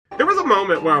There was a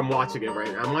moment where I'm watching it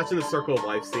right now. I'm watching the Circle of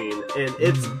Life scene, and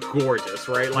it's gorgeous,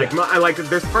 right? Like,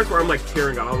 there's parts where I'm like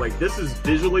tearing up. I'm like, this is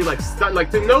visually like like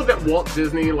to know that Walt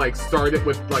Disney like started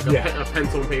with like a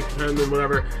pencil and paper pen and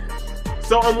whatever.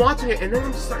 So I'm watching it, and then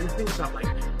I'm just starting to think about like,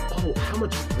 oh, how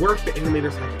much work the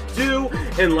animators had to do,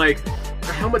 and like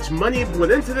how much money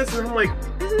went into this, and I'm like,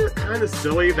 isn't it kind of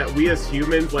silly that we as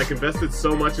humans like invested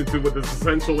so much into what is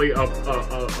essentially a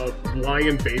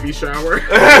lion baby shower?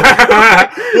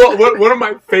 Well, one of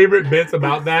my favorite bits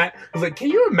about that was like, can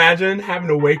you imagine having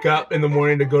to wake up in the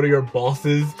morning to go to your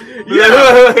boss's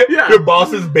your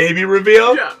boss's baby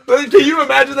reveal? Yeah. Like, can you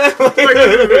imagine that? Like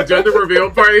the gender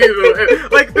reveal party,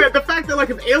 like the fact that like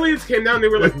if aliens came down, they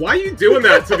were like, why are you doing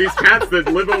that to these cats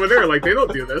that live over there? Like they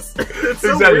don't do this. It's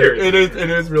so weird. It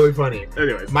is really funny.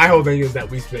 Anyways, my whole thing is that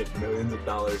we spent millions of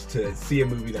dollars to see a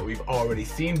movie that we've already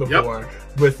seen before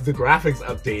with the graphics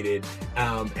updated,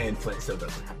 and Flint still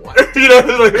doesn't have water. You know,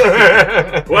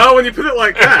 like, well, when you put it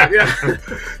like that,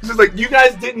 it's just like,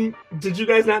 did you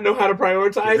guys not know how to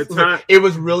prioritize? It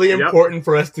was really important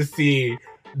for us to see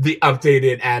the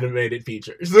updated animated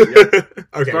features. Okay,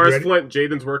 as far as Flint,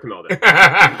 Jaden's working all day.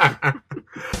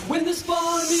 When the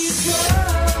spawn meets world,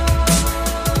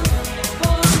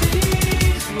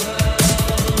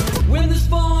 when the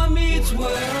spawn meets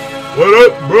world.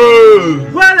 What up, bro?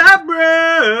 What up,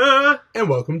 bro? And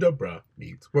welcome to Bruh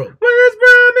Meets World. When it's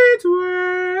Bruh Meets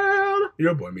World,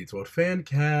 your Boy Meets World fan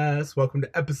cast. Welcome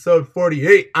to episode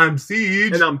 48. I'm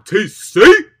Siege. And I'm TC.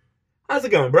 How's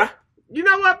it going, bruh? You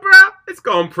know what, bro? It's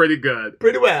going pretty good.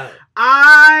 Pretty well.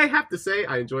 I have to say,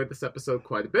 I enjoyed this episode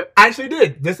quite a bit. I actually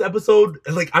did. This episode,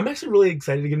 like, I'm actually really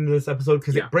excited to get into this episode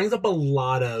because it brings up a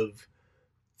lot of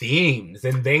themes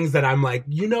and things that I'm like,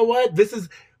 you know what? This is,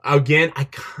 again, I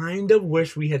kind of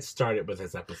wish we had started with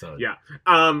this episode. Yeah.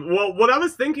 Well, what I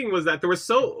was thinking was that there was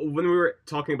when we were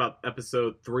talking about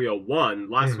episode 301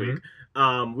 last week,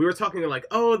 we were talking like,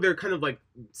 oh, they're kind of like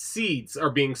seeds are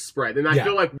being spread. And I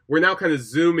feel like we're now kind of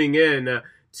zooming in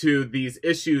to these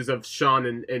issues of Sean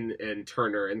and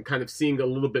Turner and kind of seeing a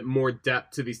little bit more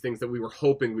depth to these things that we were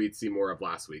hoping we'd see more of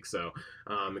last week. So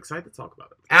I'm excited to talk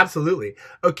about it. Absolutely.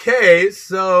 Okay,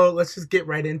 so let's just get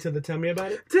right into the Tell Me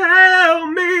About It. Tell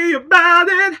me about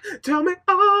it. Tell me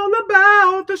all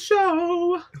about the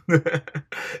show.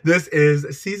 This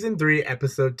is season 3,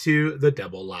 episode 2, The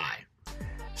Double Lie.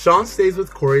 Sean stays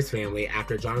with Corey's family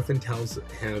after Jonathan tells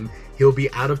him he'll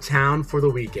be out of town for the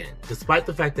weekend, despite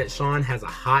the fact that Sean has a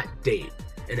hot date.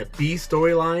 In a B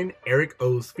storyline, Eric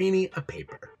owes Feeny a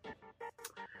paper.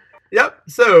 Yep,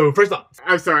 so first off,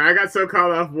 I'm sorry, I got so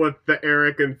caught up with the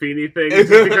Eric and Feeny thing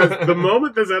because the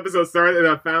moment this episode started and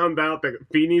I found out that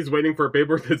Feeny's waiting for a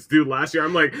paper that's due last year,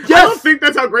 I'm like, I don't think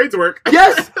that's how grades work.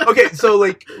 Yes! Okay, so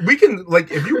like, we can,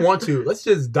 like, if you want to, let's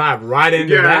just dive right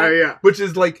into that. Yeah. Which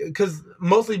is like,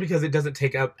 mostly because it doesn't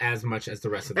take up as much as the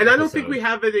rest of the episode. And I don't think we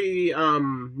have any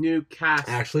new cast.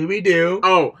 Actually, we do.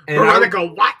 Oh, and Veronica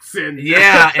Watson.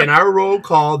 Yeah, in our roll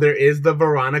call, there is the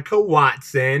Veronica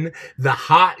Watson, the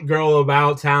hot girl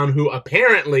about town who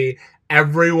apparently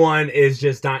everyone is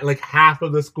just dying. Like, half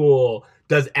of the school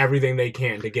does everything they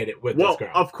can to get it with this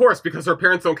girl. Of course, because her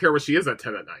parents don't care where she is at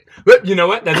 10 at night. But you know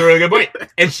what? That's a really good point.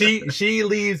 And she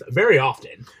leaves very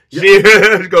often. She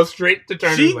goes straight to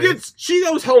Turner's. She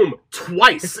goes home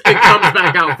twice and comes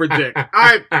back out for Dick.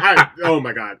 Oh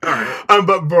my god. All right.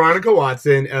 But Veronica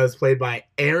Watson is played by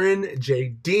Erin J.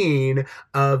 Dean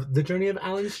of The Journey of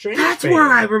Alan Strange. That's where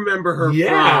I remember her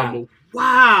from.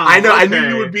 Wow. I know. Okay. I knew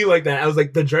you would be like that. I was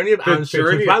like, The Journey of Alan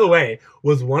Strange, which, by the way,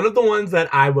 was one of the ones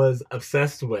that I was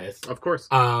obsessed with. Of course.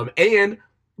 And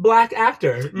black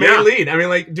actor, main lead. I mean,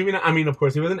 like, do we not? I mean, of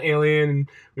course, he was an alien, and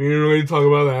we didn't really talk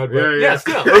about that, but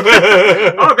still.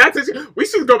 Oh, that's it. We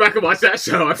should go back and watch that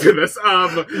show after this.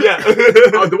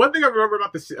 The one thing I remember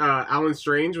about this Alan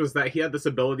Strange was that he had this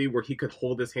ability where he could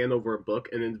hold his hand over a book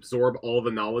and absorb all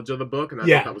the knowledge of the book, and I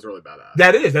thought that was really badass.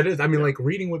 That is. I mean, like,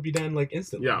 reading would be done, like,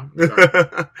 instantly. Yeah.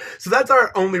 Exactly. So that's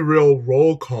our only real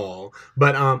roll call,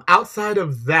 but outside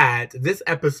of that, this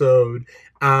episode...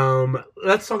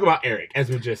 let's talk about Eric, as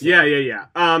we just said. Yeah.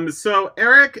 So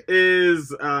Eric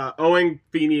is owing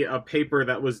Feeny a paper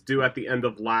that was due at the end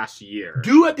of last year.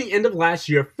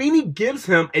 Feeny gives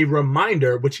him a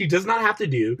reminder, which he does not have to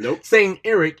do, saying,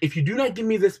 Eric, if you do not give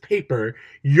me this paper,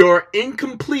 your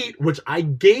incomplete, which I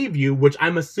gave you, which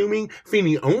I'm assuming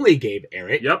Feeny only gave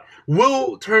Eric,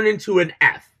 will turn into an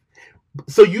F.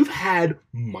 So you've had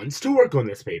months to work on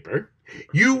this paper.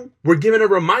 You were given a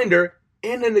reminder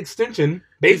and an extension, Did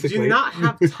basically. you not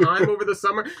have time over the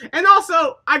summer? And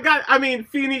also,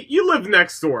 Feeney, you live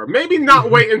next door. Maybe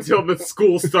not wait until the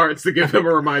school starts to give him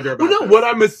a reminder about Well, no, this. what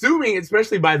I'm assuming,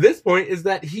 especially by this point, is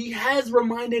that he has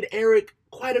reminded Eric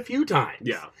quite a few times.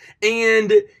 Yeah.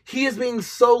 And he is being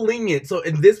so lenient. So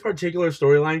in this particular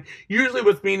storyline, usually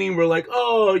with Feeney, we're like,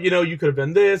 oh, you could have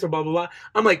done this or blah, blah, blah.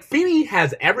 I'm like, Feeney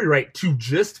has every right to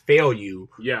just fail you.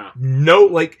 Yeah. No,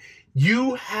 like,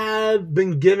 you have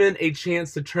been given a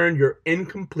chance to turn your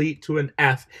incomplete to an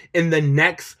F in the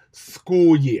next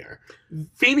school year.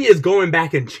 Feeney is going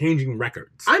back and changing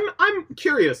records. I'm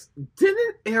curious.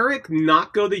 Didn't Eric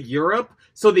not go to Europe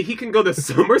so that he can go to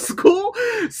summer school?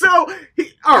 So,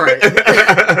 all right.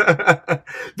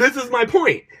 This is my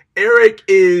point. Eric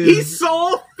is... He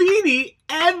saw Feeney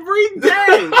every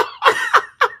day.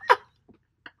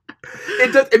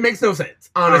 It makes no sense,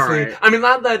 honestly. All right. I mean,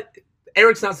 not that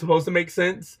Eric's not supposed to make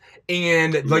sense,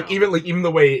 and even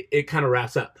the way it kind of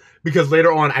wraps up, because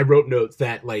later on I wrote notes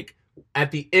that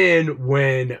at the end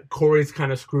when Corey's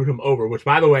kind of screwed him over, which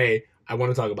by the way I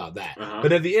want to talk about that,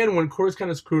 but at the end when Corey's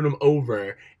kind of screwed him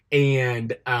over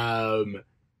and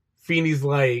Feeney's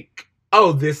like,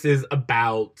 oh, this is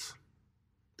about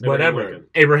whatever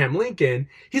Abraham Lincoln.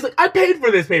 He's like, I paid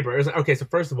for this paper. It's like, okay, so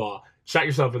first of all, shot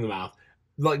yourself in the mouth.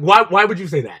 Like, why would you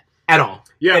say that at all?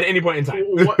 Yeah. At any point in time.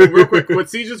 Real quick, what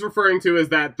Siege is referring to is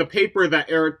that the paper that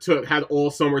Eric had all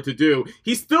summer to do,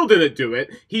 he still didn't do it.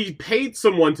 He paid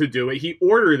someone to do it. He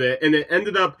ordered it, and it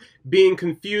ended up being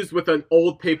confused with an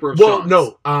old paper of Sean's.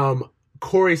 No.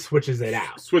 Corey switches it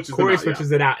out. Corey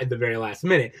switches it out at the very last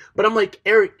minute. But I'm like,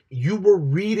 Eric, you were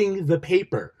reading the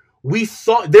paper.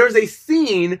 There's a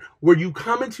scene where you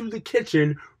come into the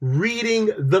kitchen reading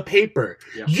the paper.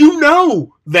 Yeah. You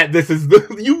know that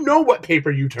you know what paper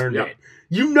you turned in.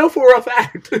 You know for a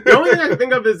fact. The only thing I can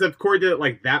think of is if Corey did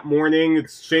it that morning,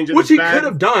 exchanges which he could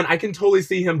have done. I can totally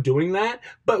see him doing that.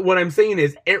 But what I'm saying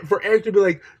is, for Eric to be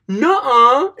like,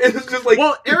 nuh-uh. It's just like...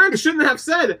 Well, Eric shouldn't have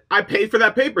said, I paid for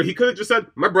that paper. He could have just said,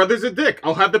 my brother's a dick.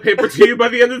 I'll have the paper to you by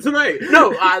the end of tonight.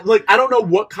 No, I don't know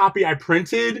what copy I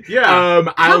printed. Yeah.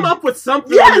 Come up with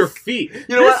something on your feet.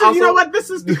 You know what? This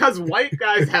is because white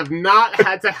guys have not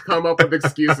had to come up with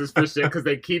excuses for shit because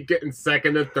they keep getting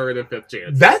second and third and fifth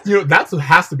chances. That's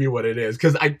has to be what it is,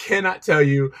 because I cannot tell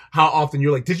you how often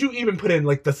you're like, did you even put in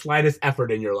the slightest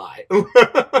effort in your lie?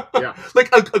 Yeah.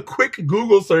 A quick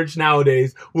Google search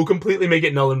nowadays will completely make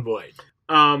it null and void.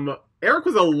 Eric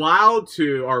was allowed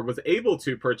to, or was able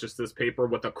to, purchase this paper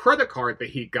with a credit card that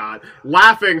he got,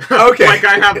 laughing like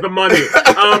I have the money.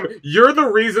 You're the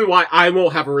reason why I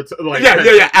won't have a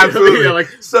yeah, absolutely.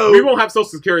 So we won't have Social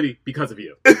Security because of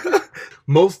you.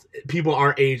 Most people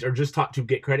our age are just taught to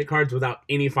get credit cards without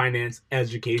any finance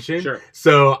education. Sure.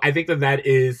 So I think that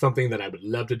is something that I would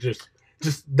love to just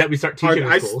that we start teaching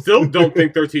in schools. I still don't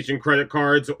think they're teaching credit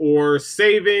cards or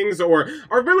savings or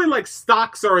really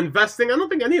stocks or investing. I don't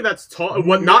think any of that's taught.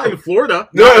 Not in Florida.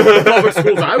 Not in the public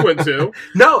schools I went to.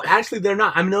 No, actually they're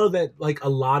not. I know that a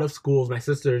lot of schools, my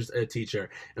sister's a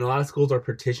teacher, and a lot of schools are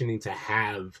petitioning to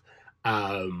have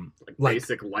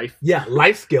basic life. Yeah,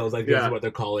 life skills, I guess is what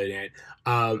they're calling it.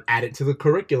 Added to the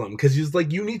curriculum. Because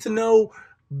you need to know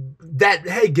that,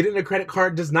 hey, getting a credit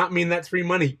card does not mean that's free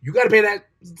money. You got to pay that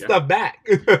stuff back.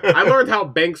 I learned how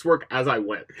banks work as I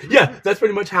went. Yeah, that's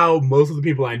pretty much how most of the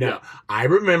people I know. Yeah. I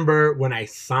remember when I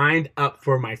signed up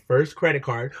for my first credit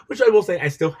card, which I will say I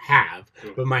still have,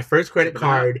 but my first credit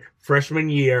card freshman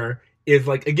year is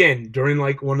again, during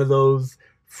one of those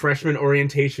freshman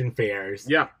orientation fairs.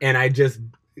 Yeah. And I just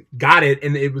got it,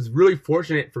 and it was really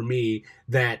fortunate for me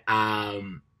that I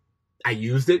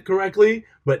used it correctly,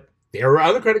 but there were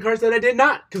other credit cards that I did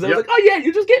not, because I was like, oh yeah,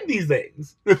 you're just getting these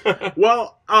things.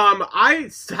 Well, I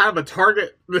have a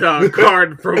Target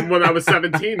card from when I was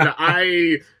 17 that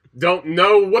I don't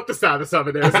know what the status of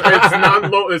it is.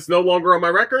 It's no longer on my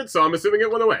record, so I'm assuming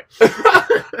it went away.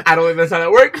 I don't think that's how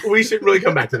that works. We should really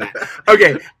come back to that.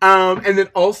 Okay, and then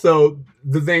also,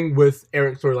 the thing with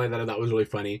Eric's storyline that I thought was really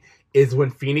funny is when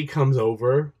Feeney comes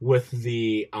over with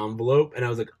the envelope, and I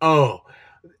was like, oh,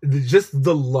 just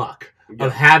the luck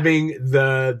of having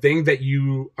the thing that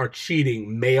you are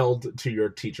cheating mailed to your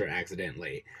teacher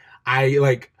accidentally.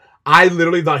 I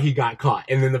literally thought he got caught,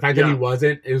 and then the fact that he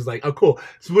wasn't, it was like, oh, cool.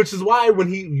 So, which is why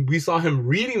when we saw him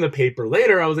reading the paper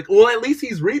later, I was like, well, at least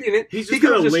he's reading it. He's just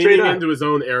kind of leaning into his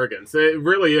own arrogance. It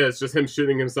really is just him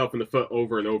shooting himself in the foot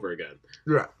over and over again.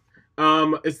 Right.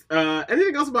 Is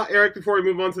anything else about Eric before we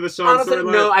move on to the Sean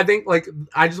storyline? No, I think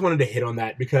I just wanted to hit on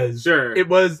that because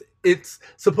it's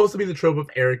supposed to be the trope of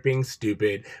Eric being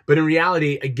stupid, but in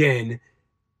reality, again,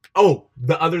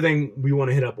 the other thing we want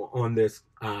to hit up on this,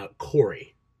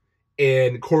 Corey.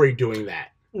 in Corey doing that.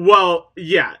 Well,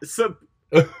 yeah. So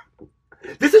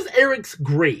This is Eric's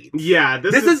grades. yeah,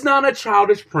 This is not a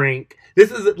childish prank.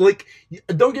 This is like,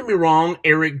 don't get me wrong,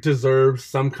 Eric deserves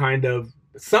some kind of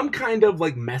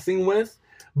like messing with,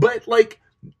 but like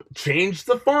change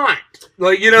the font.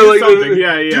 Like, you know, Do like something.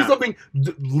 Yeah. do something.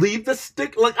 Leave the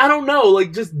stick. Like, I don't know.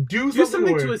 Like, just do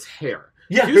something to his hair.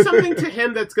 Yeah. Do something to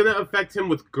him that's going to affect him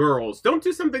with girls. Don't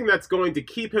do something that's going to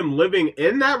keep him living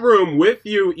in that room with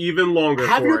you even longer.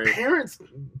 Have Corey. your parents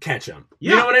catch him.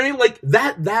 Yeah. You know what I mean? Like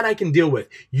that I can deal with.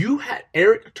 You had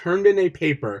Eric turned in a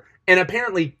paper and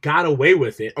apparently got away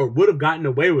with it, or would have gotten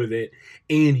away with it,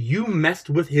 and you messed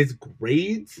with his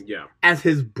grades Yeah. as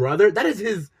his brother. That is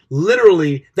his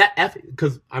literally that F,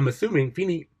 because I'm assuming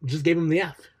Feeney just gave him the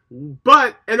F.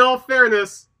 But in all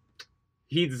fairness,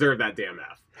 he deserved that damn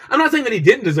F. I'm not saying that he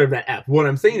didn't deserve that F. What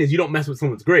I'm saying is you don't mess with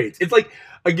someone's grades. It's like,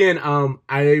 again,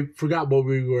 I forgot what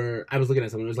I was looking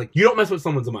at something. It was like, you don't mess with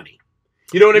someone's money.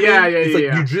 You know what I mean? Yeah, it's like,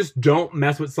 yeah. you just don't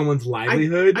mess with someone's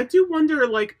livelihood. I do wonder,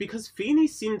 like, because Feeney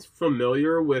seemed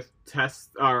familiar with tests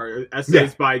or essays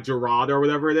Yeah. by Gerard or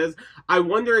whatever it is. I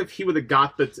wonder if he would have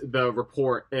got the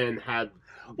report and had.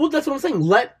 Well, that's what I'm saying.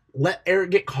 Let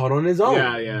Eric get caught on his own.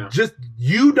 Yeah. Just,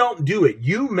 you don't do it.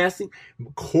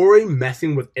 Corey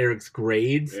messing with Eric's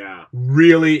grades Yeah.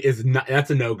 really is not,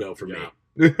 that's a no-go for me.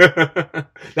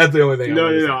 That's the only thing.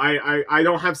 No. I I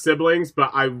don't have siblings,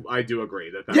 but I do agree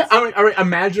that. That's... Yeah, I mean, all right.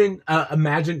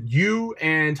 Imagine you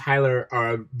and Tyler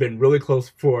have been really close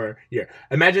for a year.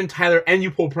 Imagine Tyler and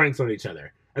you pull pranks on each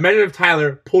other. Imagine if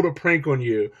Tyler pulled a prank on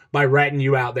you by ratting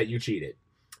you out that you cheated.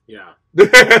 Yeah.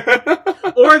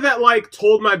 Or that, like,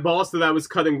 told my boss that I was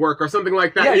cutting work or something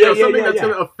like that. Something that's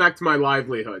going to affect my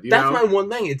livelihood. That's my one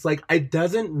thing. It's like, it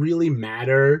doesn't really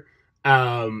matter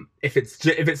if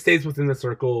it stays within the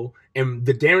circle and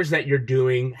the damage that you're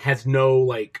doing has no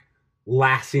like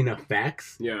lasting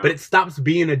effects. Yeah. But it stops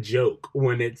being a joke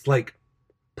when it's like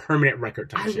permanent record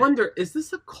type shit. Wonder, is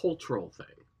this a cultural thing?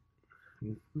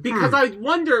 Because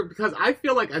because I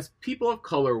feel like as people of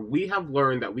color, we have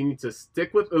learned that we need to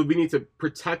we need to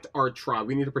protect our tribe,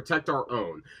 we need to protect our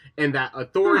own, and that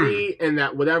authority and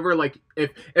that whatever, like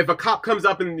if a cop comes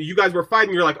up and you guys were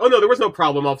fighting, you're like, oh no, there was no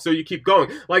problem, officer, you keep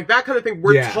going, like that kind of thing.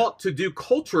 We're taught to do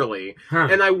culturally,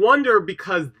 and I wonder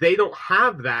because they don't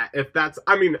have that. If that's,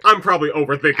 I mean, I'm probably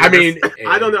overthinking. I mean,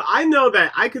 I don't know. I know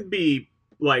that I could be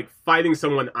like fighting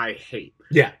someone I hate.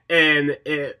 Yeah. And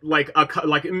it, like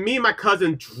me and my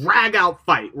cousin drag out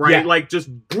fight, right? Yeah. Like just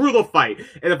brutal fight.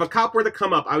 And if a cop were to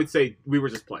come up, I would say we were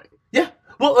just playing. Yeah.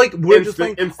 Well, like we're just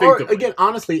playing. Or, instinctively. again,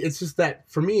 honestly, it's just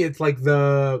that for me, it's like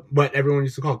what everyone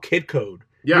used to call kid code.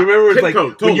 Yeah. You remember kid like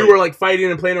code, totally. when you were like fighting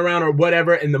and playing around or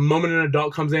whatever, and the moment an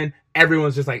adult comes in,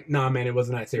 everyone's just like, nah, man, it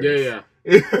wasn't that serious. Yeah.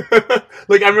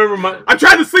 Like I remember I'm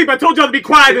trying to sleep. I told y'all to be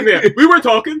quiet in there. We were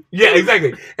talking. Yeah,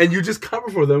 exactly. And you just cover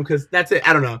for them because that's it.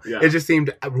 I don't know. Yeah. It just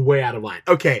seemed way out of line.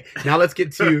 Okay, now let's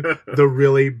get to the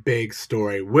really big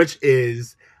story, which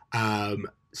is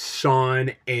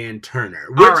Sean and Turner.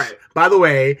 Which, all right. By the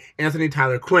way, Anthony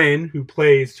Tyler Quinn, who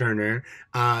plays Turner,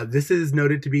 this is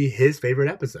noted to be his favorite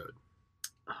episode.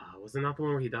 Was it not the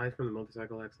one where he died from the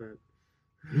motorcycle accident?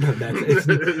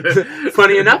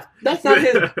 Funny enough, that's not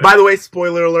his. By the way,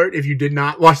 spoiler alert: if you did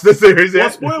not watch the series yet.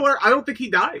 Well, spoiler: I don't think he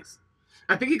dies.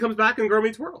 I think he comes back in Girl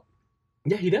Meets World.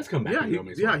 Yeah, he does come back.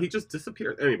 He just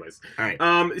disappeared. Anyways, all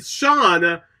right.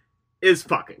 Sean is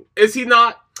fucking. Is he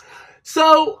not?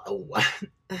 So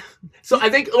I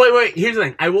think. Wait. Here's the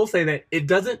thing. I will say that it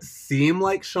doesn't seem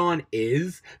like Sean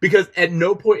is, because at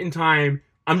no point in time.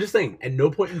 I'm just saying, at no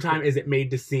point in time is it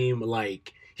made to seem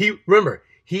like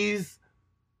he's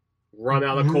run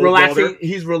out of cold relaxing. water.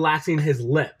 He's relaxing his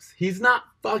lips. He's not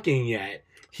fucking yet.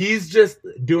 He's just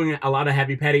doing a lot of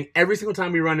heavy petting. Every single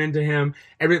time we run into him,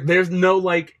 there's no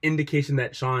like indication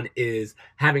that Sean is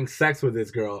having sex with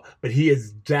this girl, but he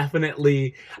is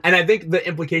definitely. And I think the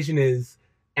implication is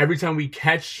every time we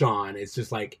catch Sean, it's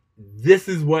just like, this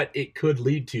is what it could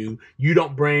lead to. You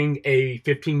don't bring a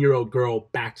 15-year-old girl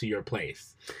back to your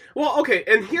place. Well, okay,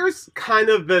 and here's kind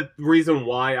of the reason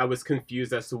why I was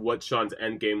confused as to what Sean's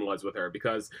end game was with her,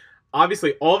 because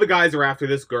obviously all the guys are after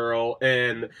this girl,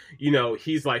 and, you know,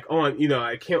 he's like, oh,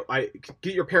 I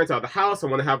get your parents out of the house, I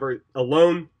want to have her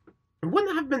alone.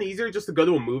 Wouldn't it have been easier just to go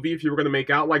to a movie if you were going to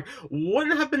make out? Like,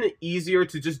 wouldn't it have been easier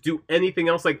to just do anything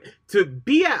else? Like, to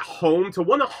be at home, to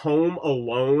want to home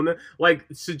alone, like,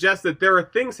 suggests that there are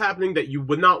things happening that you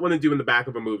would not want to do in the back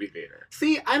of a movie theater.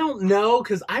 See, I don't know,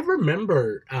 because I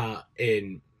remember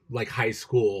in, like, high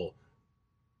school,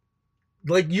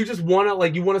 like, you just want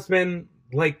to spend,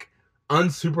 like,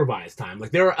 unsupervised time. Like,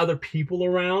 there are other people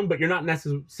around, but you're not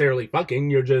necessarily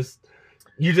fucking, you're just...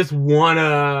 You just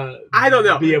wanna I don't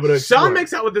know. be able to Sean explore.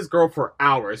 makes out with this girl for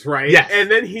hours, right? Yes. And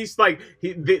then he's like,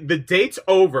 the date's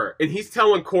over, and he's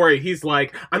telling Corey, he's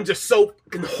like, I'm just so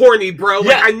fucking horny, bro. Like,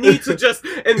 Yeah. I need to just.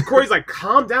 And Corey's like,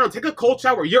 calm down, take a cold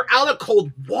shower. You're out of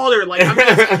cold water. Like, I'm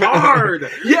just hard.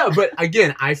 Yeah, but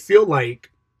again, I feel like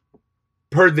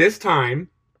per this time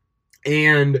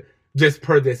and just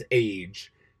per this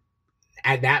age,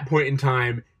 at that point in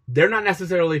time, they're not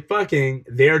necessarily fucking.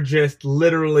 They're just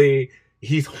literally,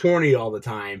 he's horny all the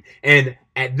time. And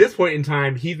at this point in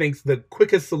time, he thinks the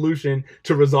quickest solution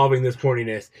to resolving this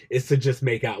horniness is to just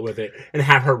make out with it and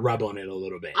have her rub on it a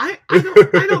little bit. I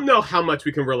don't know how much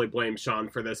we can really blame Sean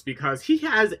for this, because he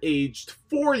has aged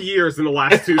 4 years in the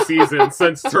last 2 seasons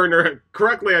since Turner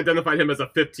correctly identified him as a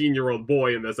 15-year-old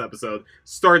boy in this episode.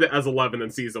 Started as 11 in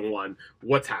season 1.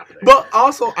 What's happening? But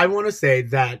also, I want to say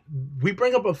that we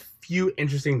bring up a few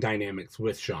interesting dynamics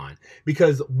with Sean,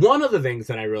 because one of the things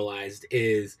that I realized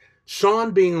is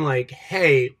Sean being like,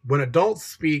 hey, when adults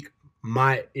speak,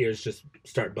 my ears just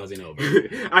start buzzing over.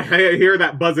 I hear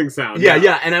that buzzing sound.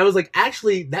 Yeah. And I was like,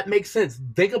 actually, that makes sense.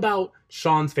 Think about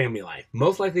Sean's family life.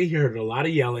 Most likely he heard a lot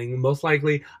of yelling. Most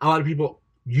likely a lot of people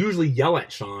usually yell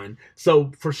at Sean.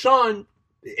 So for Sean,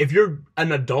 if you're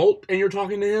an adult and you're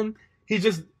talking to him, he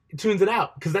just tunes it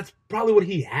out, because that's probably what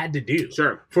he had to do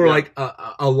Sure. for Yeah. like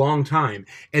a long time.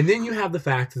 And then you have the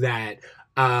fact that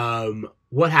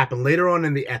what happened later on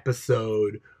in the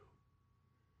episode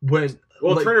when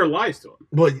Well, like, Turner lies to him.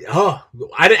 well,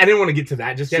 I didn't want to get to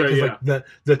that just yet, Sure, because yeah. like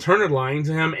the Turner lying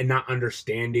to him and not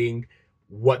understanding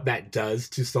what that does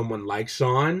to someone like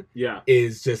Sean Yeah.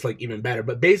 is just like even better.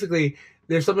 But basically,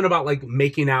 there's something about like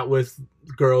making out with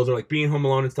girls or like being home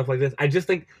alone and stuff like this. I just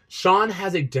think Sean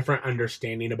has a different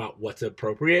understanding about what's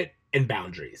appropriate and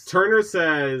boundaries. Turner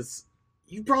says,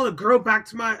 "You brought a girl back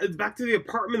to the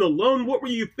apartment alone. What were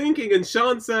you thinking?" And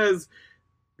Sean says,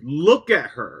 "Look at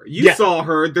her. You Yeah. saw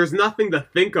her. There's nothing to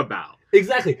think about."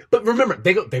 Exactly. But remember,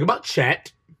 think about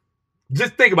Chet.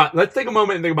 Let's take a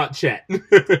moment and think about Chet.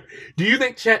 Do you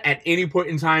think Chet at any point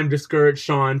in time discouraged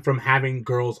Sean from having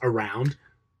girls around?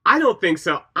 I don't think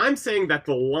so. I'm saying that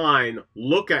the line,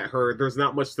 "Look at her, there's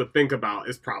not much to think about,"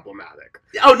 is problematic.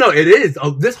 Oh no, it is.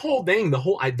 Oh, this whole thing,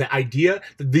 the idea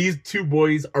that these two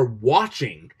boys are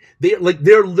watching, they're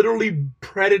literally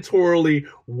predatorily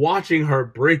watching her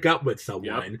break up with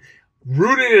someone,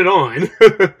 rooting it on,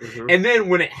 Mhm. and then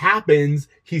when it happens,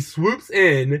 he swoops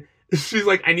in. She's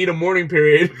like, "I need a morning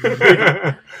period.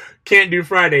 Can't do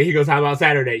Friday." He goes, "How about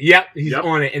Saturday?" Yep, he's Yep.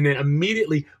 on it, and then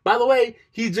immediately. By the way,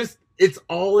 it's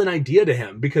all an idea to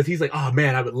him, because he's like, "Oh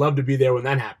man, I would love to be there when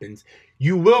that happens."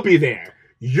 You will be there.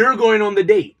 You're going on the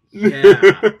date.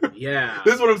 Yeah, yeah.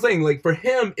 This is what I'm saying. Like, for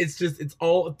him, it's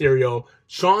all ethereal.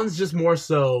 Sean's just more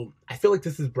so, I feel like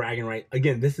this is bragging, right?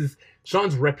 Again,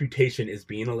 Sean's reputation is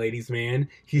being a ladies' man.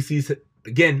 He sees,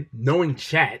 again, knowing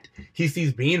Chet, he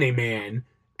sees being a man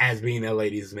as being a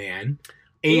ladies' man.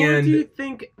 Or And do you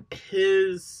think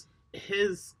his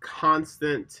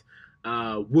constant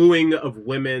wooing of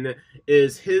women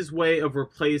is his way of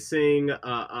replacing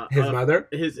his mother?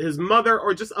 his mother,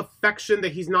 or just affection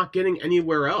that he's not getting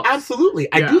anywhere else?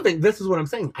 Absolutely. I Yeah. do think this is what I'm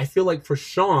saying. I feel like for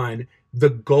Sean, the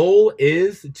goal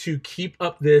is to keep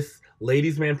up this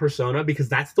ladies' man persona, because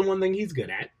that's the one thing he's good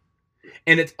at.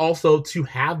 And it's also to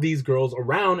have these girls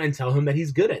around and tell him that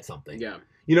he's good at something. Yeah.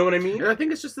 You know what I mean? And I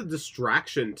think it's just a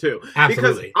distraction, too.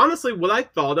 Absolutely. Because, honestly, what I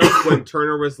thought of when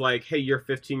Turner was like, "Hey, you're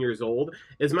 15 years old,"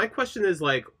 is my question is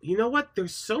like, you know what?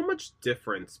 There's so much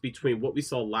difference between what we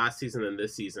saw last season and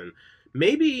this season.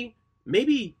 Maybe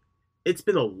it's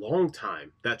been a long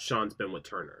time that Sean's been with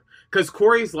Turner. Because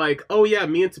Corey's like, "Oh yeah,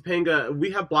 me and Topanga, we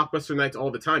have blockbuster nights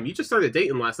all the time. You just started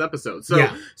dating last episode." So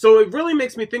Yeah. so it really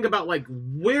makes me think about like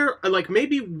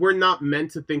maybe we're not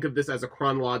meant to think of this as a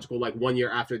chronological, like 1 year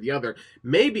after the other.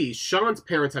 Maybe Sean's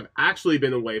parents have actually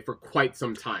been away for quite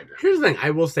some time now. Here's the thing I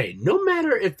will say. No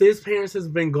matter if his parents has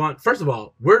been gone, first of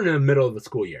all, we're in the middle of the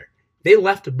school year. They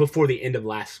left before the end of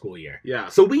last school year. Yeah.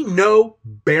 So we know,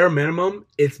 bare minimum,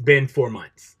 it's been 4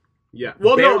 months. Yeah.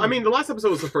 Well, no, Barely. I mean, the last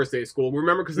episode was the first day of school.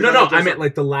 Remember? Because No, I meant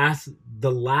like the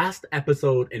last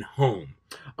episode in Home.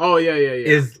 Oh, yeah.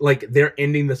 Is like they're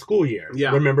ending the school year.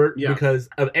 Yeah. Remember? Yeah. Because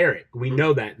of Eric. We Mhm.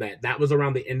 know that was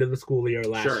around the end of the school year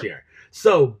last Sure. year.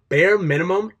 So bare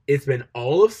minimum, it's been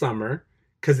all of summer,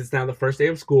 because it's now the first day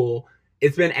of school.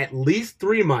 It's been at least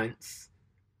 3 months.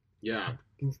 Yeah.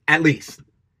 At least.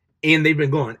 And they've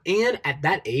been gone. And at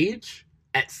that age,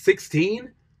 at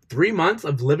 16, 3 months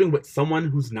of living with someone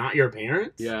who's not your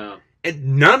parents, Yeah.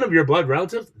 and none of your blood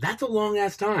relatives, that's a long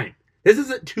ass time. This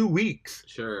isn't 2 weeks.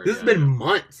 Sure. This yeah, has been yeah.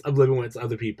 months of living with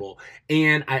other people.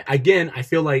 And I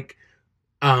feel like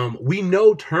We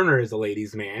know Turner is a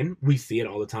ladies' man. We see it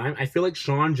all the time. I feel like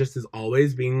Sean just is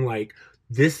always being like,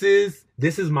 this is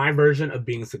my version of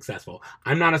being successful.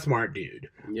 I'm not a smart dude.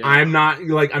 Yeah. I'm not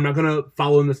gonna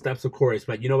follow in the steps of Corey,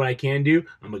 but you know what I can do?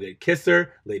 I'm a good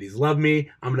kisser. Ladies love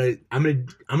me. I'm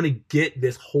gonna get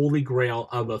this holy grail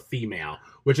of a female,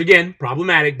 which again,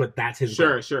 problematic, but that's his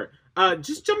goal. Sure.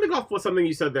 Just jumping off with something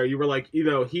you said there, you were like,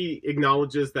 he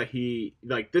acknowledges that he,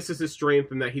 like, this is his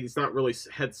strength and that he's not really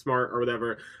head smart or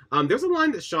whatever. There's a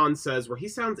line that Sean says where he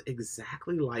sounds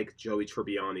exactly like Joey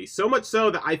Tribbiani. So much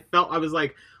so that I was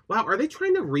like, wow, are they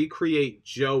trying to recreate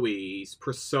Joey's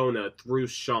persona through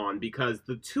Sean? Because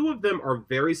the two of them are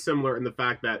very similar in the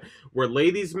fact that we're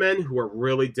ladies' men who are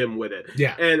really dim-witted.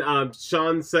 Yeah. And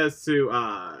Sean says to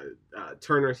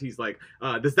Turner, he's like,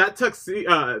 does that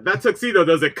tuxedo,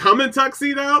 does it come in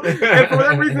tuxedo? And for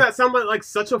whatever reason, that sounded like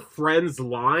such a Friends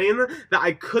line that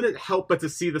I couldn't help but to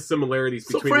see the similarities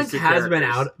between Friends these two has been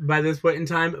characters. out by this point in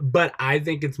time, but I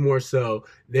think it's more so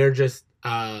they're just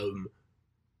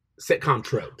sitcom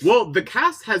tropes. Well, the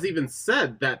cast has even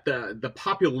said that the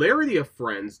popularity of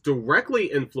Friends directly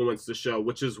influenced the show,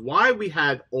 which is why we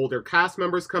had older cast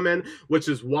members come in, which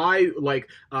is why, like,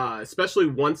 especially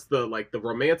once the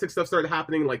romantic stuff started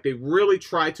happening, like, they really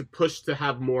tried to push to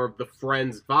have more of the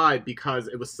Friends vibe because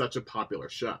it was such a popular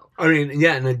show. I mean,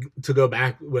 yeah, and to go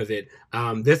back with it,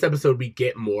 this episode we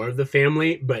get more of the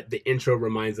family, but the intro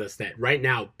reminds us that right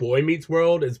now, Boy Meets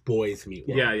World is Boys Meet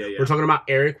World. Yeah. We're talking about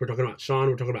Eric, we're talking about Sean,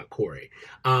 we're talking about Corey.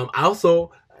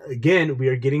 Also, again, we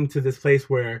are getting to this place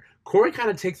where Corey kind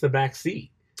of takes the back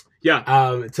seat.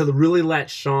 Yeah. To really let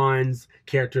Sean's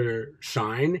character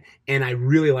shine, and I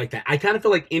really like that. I kind of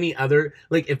feel like any other,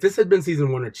 like, if this had been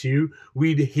season 1 or 2,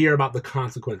 we'd hear about the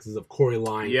consequences of Corey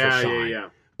lying to Sean. Yeah.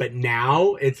 But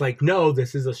now it's like, no,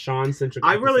 this is a Sean-centric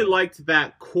I episode. really liked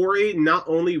that Corey not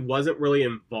only wasn't really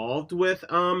involved with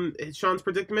Sean's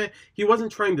predicament, he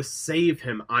wasn't trying to save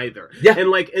him either. Yeah.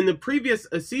 And like in the previous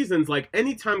seasons, like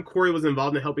anytime Corey was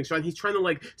involved in helping Sean, he's trying to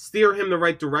like steer him the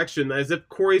right direction, as if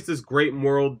Corey's this great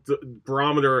moral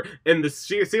barometer in the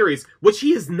series, which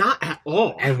he is not at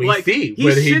all. And we like, see he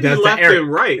what should he does to left Eric. him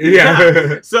right.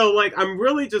 Yeah. So like I'm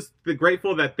really just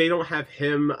grateful that they don't have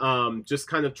him just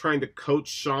kind of trying to coach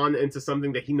Sean into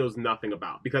something that he knows nothing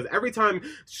about, because every time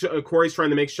Corey's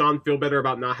trying to make Sean feel better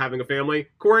about not having a family,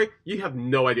 Corey, you have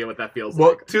no idea what that feels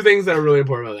Well, like. two things that are really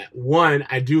important about that. One,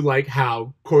 I do like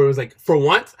how Corey was like, for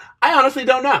once, I honestly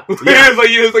don't know. Yeah.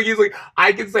 he's like,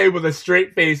 I can say with a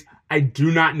straight face, I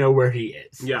do not know where he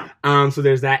is. Yeah. So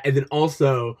there's that. And then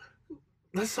also,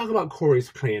 let's talk about Corey's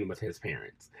plan with his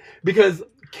parents. Because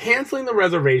canceling the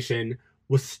reservation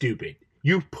was stupid.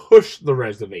 You pushed the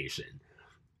reservation.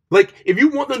 Like, if you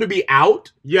want them to be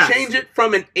out, Yes. change it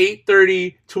from an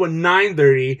 8:30 to a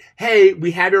 9:30. Hey,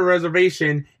 we have your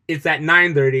reservation. It's at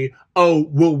 9:30. Oh,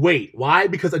 we'll wait. Why?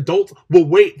 Because adults will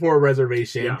wait for a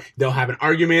reservation. Yeah. They'll have an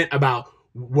argument about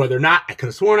whether or not, I could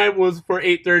have sworn I was for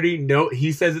 8:30. No,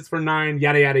 he says it's for 9,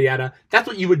 yada, yada, yada. That's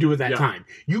what you would do at that Yeah. time.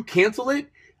 You cancel it.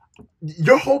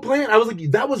 Your whole plan, I was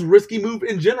like, that was a risky move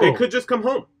in general. They could just come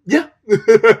home. Yeah.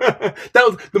 That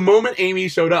was the moment Amy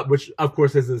showed up, which of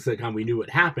course is a sitcom, we knew would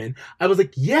happen. I was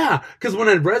like, yeah, because when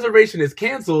a reservation is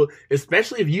canceled,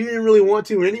 especially if you didn't really want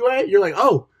to anyway, you're like,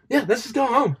 oh, yeah, let's just go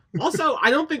home. Also,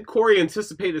 I don't think Corey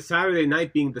anticipated Saturday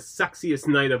night being the sexiest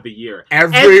night of the year.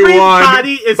 Everyone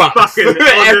Everybody is fucks. fucking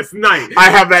on this night. I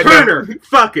have that Turner, note.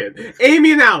 fucking.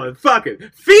 Amy and Alan, fucking.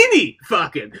 Feeney,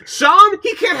 fucking. Sean,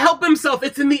 he can't help himself.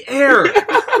 It's in the air.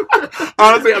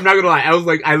 Honestly, I'm not gonna lie. I'm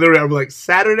like,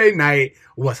 Saturday night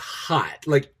was hot.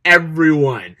 Like,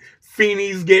 everyone.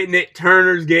 Feeney's getting it,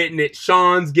 Turner's getting it,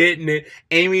 Sean's getting it,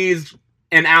 Amy's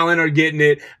and Alan are getting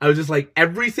it. I was just like,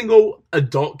 every single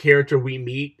adult character we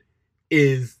meet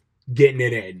is getting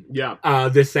it in. Yeah.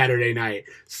 This Saturday night.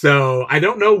 So I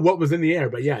don't know what was in the air,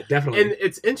 but yeah, definitely. And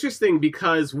it's interesting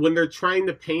because when they're trying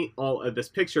to paint all of this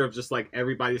picture of just like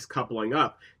everybody's coupling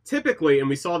up, typically, and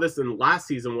we saw this in last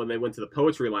season when they went to the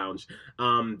Poetry Lounge,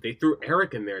 they threw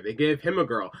Eric in there. They gave him a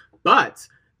girl. But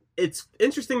it's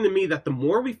interesting to me that the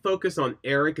more we focus on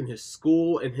Eric and his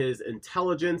school and his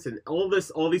intelligence and all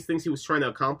these things he was trying to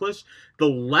accomplish, the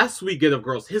less we get of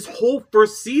girls. His whole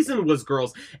first season was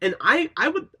girls. And I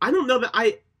don't know that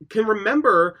I can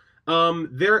remember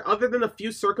there, other than a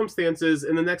few circumstances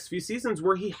in the next few seasons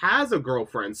where he has a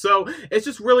girlfriend. So it's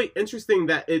just really interesting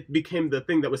that it became the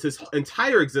thing that was his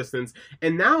entire existence,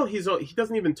 and now he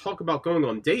doesn't even talk about going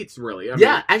on dates, really. I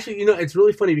yeah, mean, actually, it's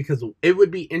really funny because it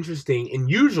would be interesting, and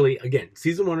usually, again,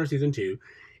 season 1 or season 2,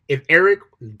 if Eric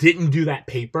didn't do that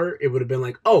paper, it would have been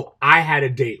like, oh, I had a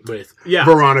date with Yeah.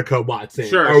 Veronica Watson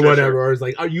Sure, or sure, whatever. sure. Or it's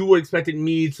like, oh, you were expecting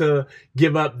me to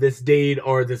give up this date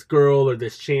or this girl or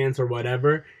this chance or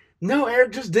whatever. No,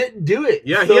 Eric just didn't do it.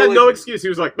 Yeah, So, he had like, no excuse. He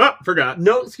was like, oh, forgot.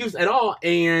 no excuse at all.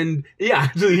 And yeah,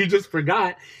 actually, he just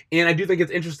forgot. And I do think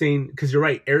it's interesting because you're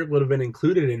right. Eric would have been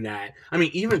included in that. I mean,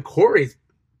 even Corey's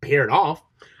paired off.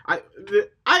 I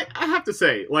have to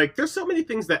say, like, there's so many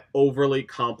things that overly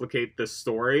complicate this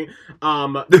story.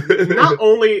 Not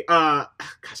only, gosh,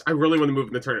 I really want to move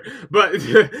into Turner, but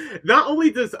not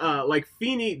only does, like,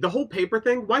 Feeney, the whole paper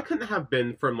thing, why couldn't it have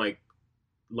been from, like,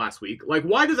 last week? Like,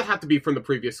 why does it have to be from the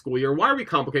previous school year? Why are we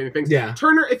complicating things? Yeah.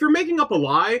 Turner, if you're making up a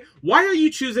lie, why are you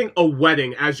choosing a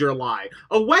wedding as your lie?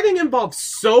 A wedding involves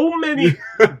so many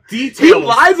details. He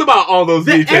lies about all those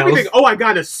details. Everything. Oh, I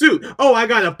got a suit. Oh, I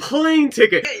got a plane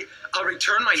ticket. Hey, I'll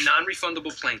return my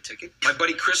non-refundable plane ticket. My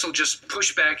buddy Chris will just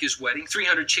push back his wedding.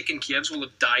 300 chicken Kievs will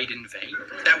have died in vain.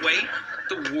 That way,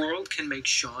 the world can make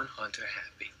Sean Hunter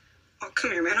happy. Oh,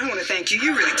 come here, man. I want to thank you.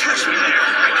 You really touched me there.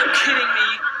 Are you kidding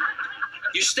me?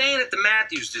 You're staying at the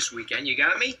Matthews this weekend. You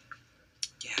got me?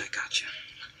 Yeah, I got you.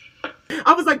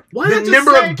 I was like, why The not just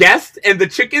number say, of guests and the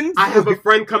chickens. I have a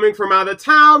friend coming from out of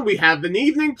town. We have an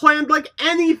evening planned. Like,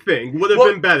 anything would have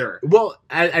Well, been better. Well,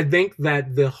 I think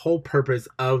that the whole purpose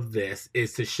of this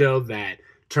is to show that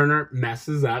Turner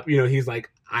messes up. You know, he's like,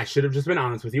 I should have just been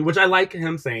honest with you, which I like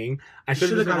him saying. I should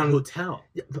have just been honest. hotel.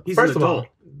 Yeah, but He's First an of all, adult.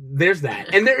 there's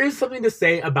that. And there is something to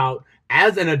say about,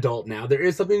 as an adult now, there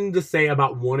is something to say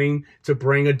about wanting to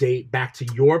bring a date back to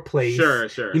your place. Sure,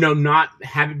 sure. You know, not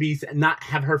have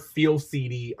her feel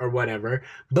seedy or whatever.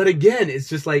 But again, it's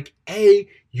just like, A,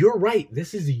 you're right.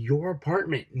 This is your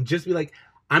apartment. And just be like,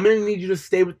 I'm going to need you to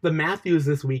stay with the Matthews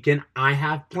this weekend. I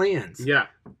have plans. Yeah.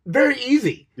 Very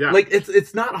easy. Yeah. Like,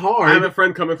 it's not hard. I have a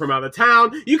friend coming from out of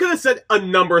town. You could have said a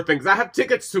number of things. I have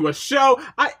tickets to a show.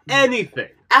 Anything.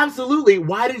 Absolutely.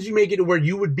 Why did you make it where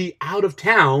you would be out of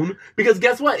town? Because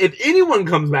guess what? If anyone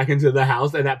comes back into the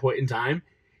house at that point in time,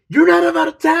 you're not out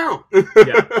of town.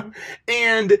 Yeah.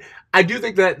 And I do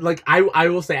think that, like, I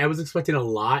will say I was expecting a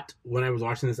lot when I was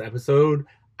watching this episode.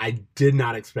 I did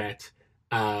not expect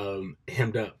him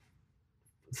to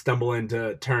stumble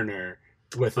into Turner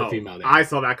with a female there. I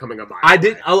saw that coming a mile I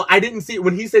away. didn't see it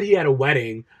when he said he had a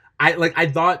wedding. I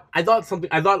thought lots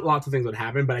of things would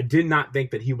happen, but I did not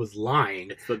think that he was lying.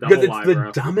 It's the Because double it's lie, the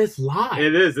bro. dumbest lie.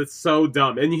 It is. It's so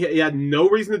dumb. And he had no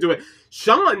reason to do it.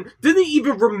 Sean didn't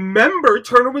even remember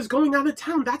Turner was going out of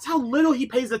town. That's how little he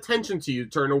pays attention to you,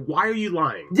 Turner. Why are you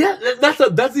lying? Yeah, that's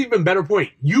an even better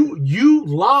point. You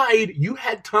lied. You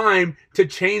had time to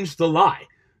change the lie.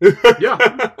 Yeah,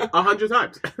 100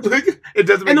 times. Like, it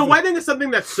doesn't. And the make sense. wedding is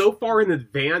something that's so far in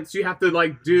advance. You have to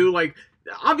like do like.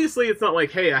 Obviously, it's not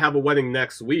like, hey, I have a wedding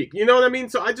next week. You know what I mean?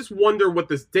 So I just wonder what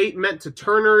this date meant to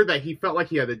Turner, that he felt like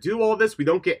he had to do all this. We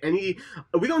don't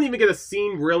even get a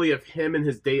scene really of him and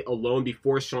his date alone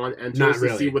before Sean enters Not to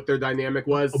really. see what their dynamic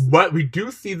was. But we do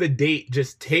see the date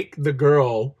just take the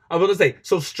girl. I was gonna say,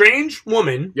 so strange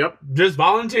woman. Yep. Just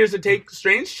volunteers to take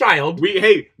strange child.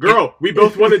 Hey, girl, we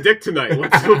both want a dick tonight.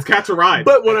 Let's catch a ride.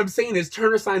 But what I'm saying is,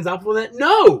 Turner signs off on that.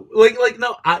 No, like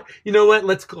no. You know what?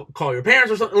 Let's call your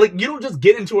parents or something. Like, you don't just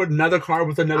get into another car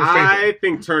with another stranger. I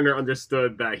think Turner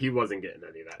understood that he wasn't getting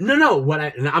any of that. No.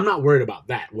 And I'm not worried about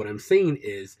that. What I'm saying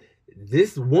is,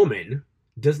 this woman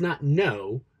does not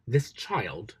know this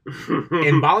child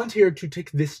and volunteered to take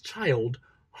this child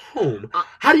home.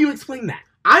 How do you explain that?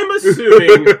 I'm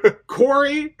assuming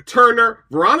Corey, Turner,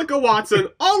 Veronica Watson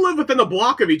all live within a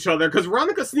block of each other because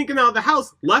Veronica's sneaking out of the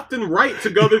house left and right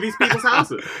to go to these people's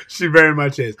houses. She very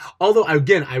much is. Although,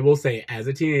 again, I will say, as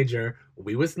a teenager,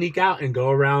 we would sneak out and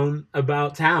go around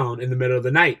about town in the middle of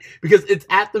the night because it's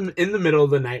in the middle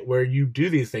of the night where you do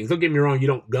these things. Don't get me wrong, you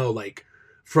don't go like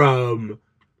from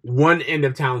one end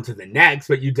of town to the next,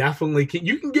 but you definitely can.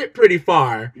 You can get pretty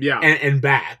far, Yeah. and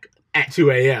back at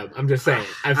 2 a.m. I'm just saying,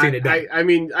 I've seen it done. I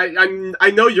mean, I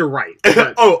know you're right.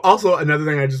 But Oh, also another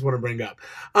thing I just want to bring up.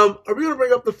 Are we going to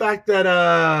bring up the fact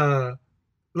that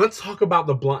let's talk about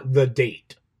the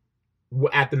date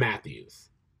at the Matthews?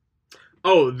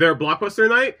 their Blockbuster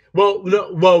night? Well,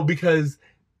 no, because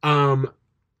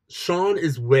Sean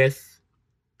is with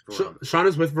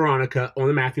Veronica on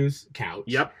the Matthews couch.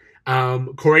 Yep.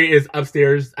 Corey is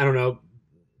upstairs, I don't know,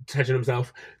 touching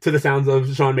himself to the sounds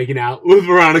of Sean making out with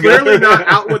Veronica. Clearly not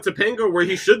out with Topanga where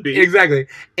he should be. Exactly.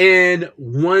 And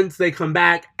once they come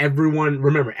back,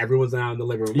 everyone's out in the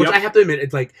living room. Which Yep. I have to admit,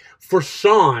 it's like, for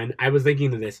Sean, I was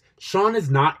thinking of this. Sean is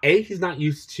not, he's not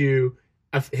used to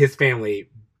his family,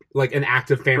 like an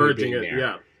active family Purging being it, there.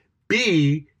 yeah.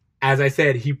 B, as I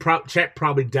said, Chet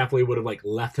probably definitely would have like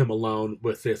left him alone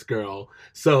with this girl.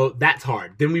 So that's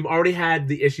hard. Then we've already had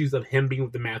the issues of him being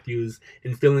with the Matthews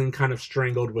and feeling kind of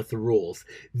strangled with the rules.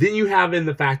 Then you have in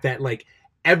the fact that like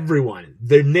everyone,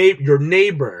 your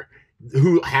neighbor,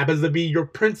 who happens to be your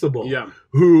principal,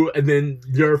 and then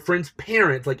your friend's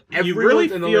parents, like you really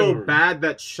feel bad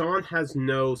that Sean has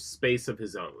no space of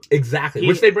his own. Exactly,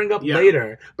 which they bring up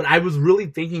later. But I was really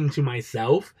thinking to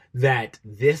myself that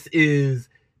this is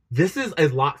a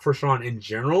lot for Sean in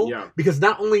general, because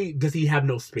not only does he have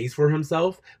no space for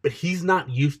himself, but he's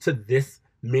not used to this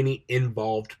many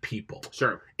involved people.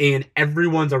 Sure, and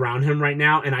everyone's around him right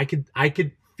now, and I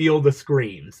could feel the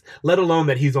screams, let alone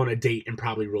that he's on a date and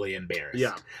probably really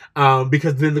embarrassed.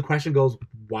 Because then the question goes,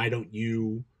 why don't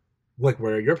you, like,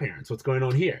 where are your parents? What's going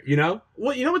on here? You know?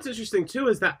 Well, you know what's interesting too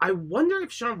is that I wonder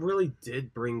if Sean really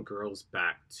did bring girls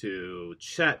back to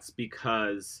Chet's,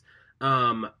 because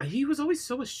he was always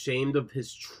so ashamed of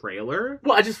his trailer.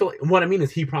 Well, I just feel like what I mean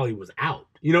is he probably was out.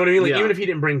 You know what I mean? Like, even if he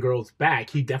didn't bring girls back,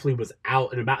 he definitely was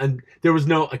out and about, and there was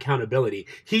no accountability.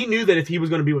 He knew that if he was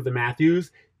going to be with the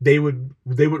Matthews, they would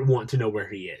want to know where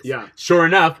he is. Yeah. Sure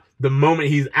enough, the moment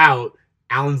he's out,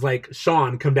 Alan's like,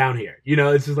 Sean, come down here. You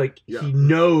know, it's just like he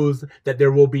knows that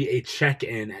there will be a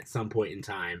check-in at some point in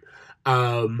time.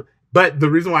 But the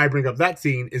reason why I bring up that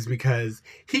scene is because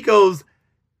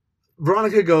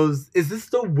Veronica goes, is this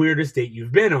the weirdest date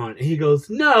you've been on? And he goes,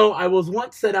 no, I was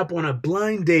once set up on a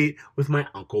blind date with my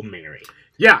Uncle Mary.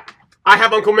 Yeah. I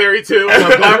have Uncle Mary too, and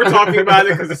I'm glad we're talking about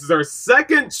it because this is our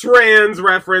second trans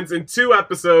reference in 2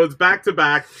 episodes back to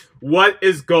back. What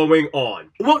is going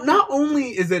on? Well, not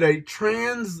only is it a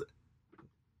trans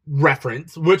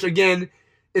reference, which again,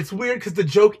 it's weird because the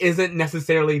joke isn't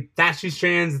necessarily that she's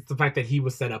trans, it's the fact that he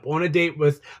was set up on a date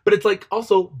with, but it's like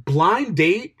also blind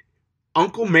date,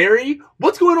 Uncle Mary?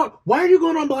 What's going on? Why are you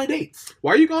going on blind dates?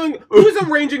 Who's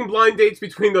arranging blind dates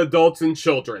between the adults and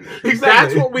children? Exactly.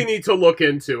 That's what we need to look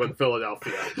into in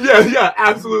Philadelphia. Yeah,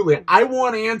 absolutely. I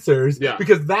want answers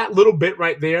because that little bit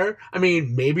right there, I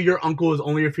mean, maybe your uncle is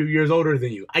only a few years older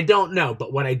than you. I don't know.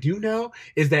 But what I do know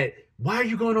is that why are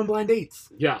you going on blind dates?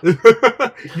 Yeah.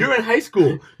 You're in high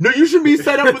school. No, you shouldn't be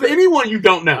set up with anyone you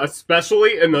don't know.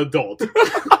 Especially an adult.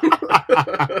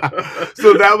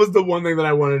 So that was the one thing that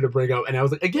I wanted to bring up. And I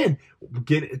was like, again,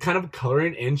 kind of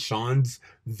coloring in Sean's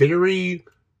very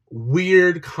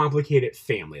weird, complicated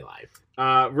family life.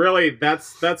 Really,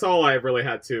 that's all I really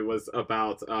had to was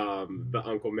about the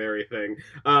Uncle Mary thing.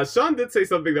 Sean did say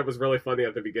something that was really funny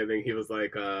at the beginning. He was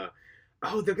like,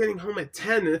 oh, they're getting home at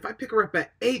 10, and if I pick her up at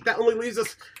 8, that only leaves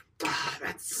us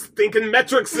that stinking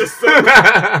metric system.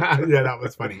 Yeah, that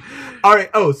was funny. All right.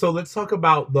 Oh, so let's talk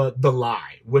about the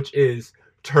lie, which is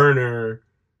Turner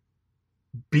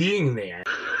being there.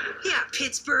 Yeah,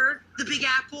 Pittsburgh, the Big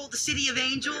Apple, the City of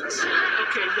Angels.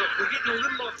 Okay, look, we're getting a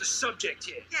little off the subject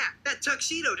here. Yeah, that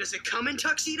tuxedo, does it come in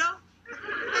tuxedo?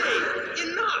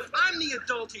 Hey, enough. I'm the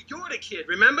adult here. You're the kid,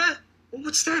 remember? Well,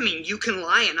 what's that mean? You can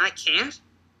lie and I can't?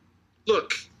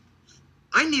 Look,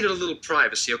 I needed a little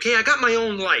privacy, okay? I got my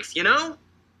own life, you know?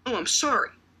 Oh, I'm sorry.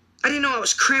 I didn't know I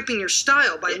was cramping your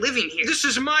style by living here. This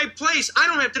is my place. I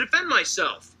don't have to defend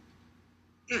myself.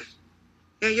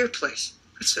 Yeah, your place.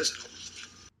 That says it all.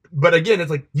 But again, it's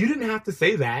like, you didn't have to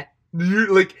say that.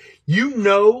 You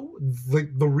know,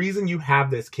 the reason you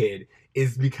have this kid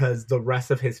is because the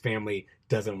rest of his family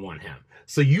doesn't want him.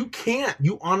 So you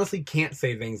honestly can't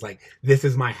say things like, this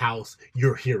is my house,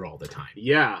 you're here all the time.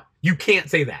 Yeah. You can't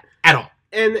say that at all.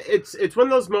 And it's one of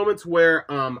those moments where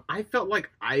I felt like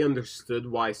I understood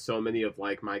why so many of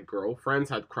like my girlfriends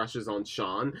had crushes on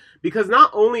Sean, because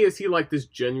not only is he like this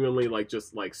genuinely like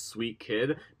just like sweet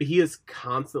kid, but he is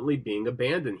constantly being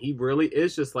abandoned. He really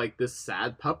is just like this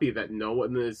sad puppy that no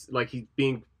one is like, he's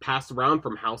being passed around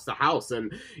from house to house.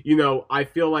 And you know, I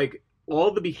feel like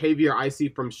all the behavior I see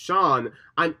from Sean,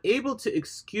 I'm able to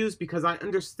excuse because I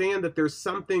understand that there's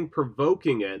something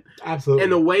provoking it. Absolutely.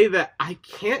 In a way that I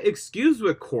can't excuse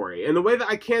with Corey. In a way that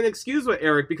I can't excuse with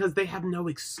Eric because they have no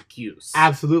excuse.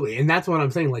 Absolutely. And that's what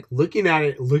I'm saying. Like, looking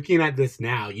at this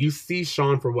now, you see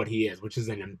Sean for what he is, which is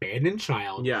an abandoned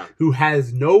child who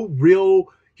has no real...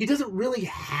 He doesn't really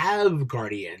have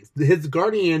guardians. His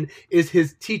guardian is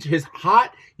his teacher, his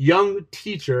hot young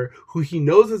teacher who he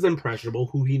knows is impressionable,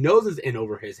 who he knows is in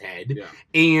over his head. Yeah.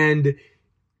 And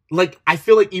like, I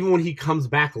feel like even when he comes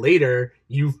back later,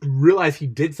 you realize he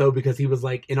did so because he was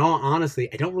like, in all honesty,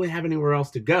 I don't really have anywhere else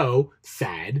to go.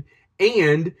 Sad.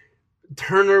 And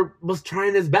Turner was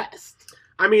trying his best.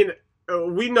 I mean,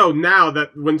 we know now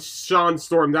that when Sean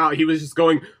stormed out, he was just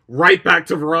going right back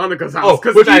to Veronica's house.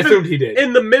 Which I assumed he did.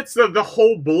 In the midst of the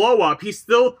whole blow up, he's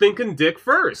still thinking Dick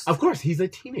first. Of course, he's a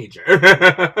teenager. Oh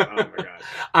my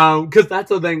god. Because that's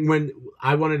the thing when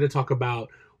I wanted to talk about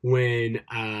when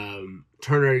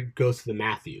Turner goes to the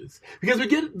Matthews. Because we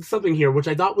get something here which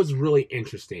I thought was really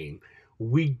interesting.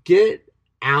 We get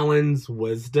Alan's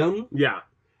wisdom. Yeah.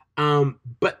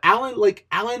 But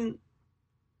Alan,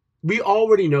 we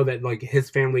already know that like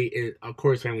his family,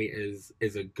 Corey's family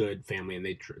is a good family, and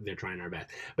they're trying their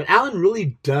best. But Alan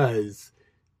really does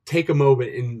take a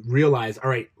moment and realize, all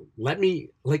right,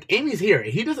 Amy's here.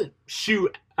 He doesn't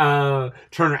shoot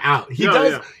Turner out. He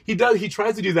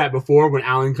tries to do that before when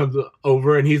Alan comes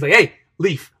over and he's like, hey,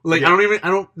 leave. Like, yeah. I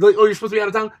don't, like, oh, you're supposed to be out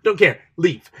of town? Don't care.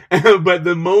 Leave. But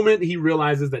the moment he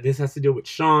realizes that this has to do with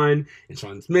Sean, and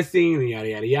Sean's missing, and yada,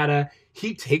 yada, yada,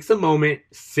 he takes a moment,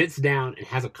 sits down, and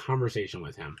has a conversation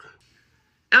with him.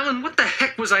 Alan, what the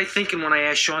heck was I thinking when I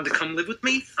asked Sean to come live with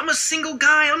me? I'm a single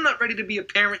guy. I'm not ready to be a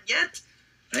parent yet.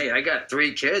 Hey, I got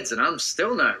 3 kids, and I'm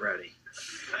still not ready.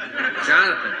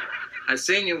 Jonathan, I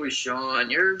seen you with Sean.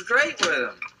 You're great with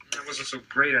him. That wasn't so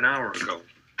great an hour ago.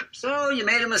 So, you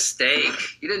made a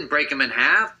mistake. You didn't break him in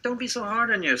half. Don't be so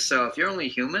hard on yourself. You're only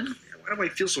human. Why do I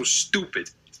feel so stupid?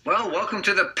 Well, welcome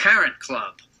to the Parent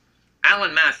Club.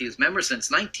 Alan Matthews, member since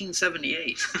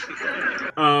 1978.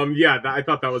 I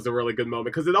thought that was a really good moment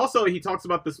because it also he talks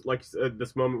about this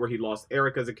this moment where he lost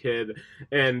Eric as a kid,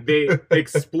 and they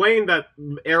explained that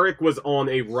Eric was on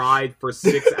a ride for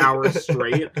 6 hours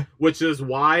straight, which is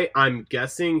why I'm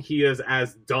guessing he is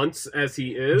as dunce as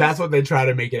he is. That's what they try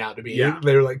to make it out to be. Yeah,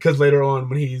 they're like because later on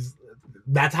when he's.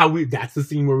 That's the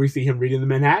scene where we see him reading the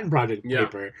Manhattan Project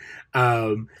paper.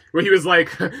 Where he was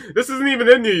like, this isn't even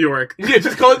in New York. Yeah,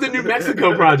 just call it the New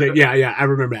Mexico Project. Yeah, I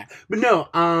remember that. But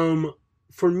no,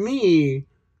 for me,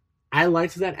 I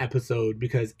liked that episode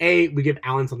because A, we give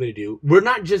Alan something to do. We're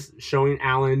not just showing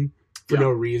Alan for no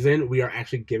reason. We are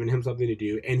actually giving him something to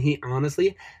do. And he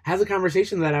honestly has a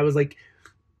conversation that I was like,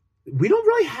 we don't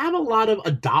really have a lot of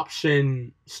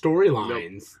adoption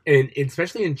storylines, and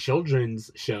especially in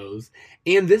children's shows.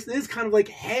 And this is kind of like,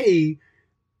 hey,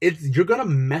 you're gonna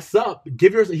mess up.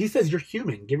 He says you're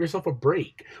human. Give yourself a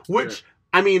break. Which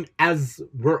I mean, as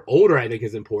we're older, I think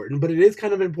is important, but it is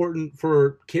kind of important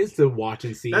for kids to watch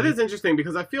and see. That is interesting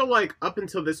because I feel like up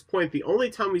until this point, the only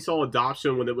time we saw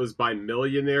adoption when it was by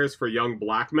millionaires for young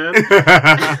black men.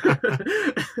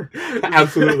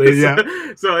 Absolutely, yeah.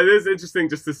 So it is interesting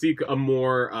just to see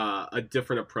a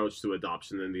different approach to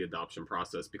adoption in the adoption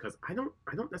process because I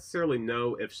don't necessarily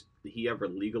know if he ever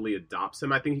legally adopts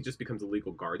him. I think he just becomes a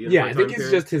legal guardian. Yeah, I think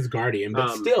he's just his guardian,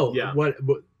 but still, what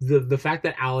the fact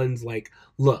that Alan's like,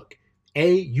 look,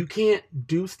 you can't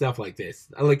do stuff like this.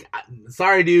 Like,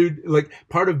 sorry, dude. Like,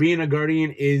 part of being a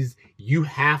guardian is you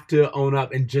have to own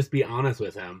up and just be honest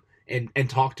with him and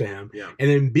talk to him. Yeah. And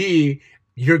then B,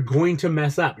 you're going to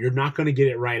mess up. You're not going to get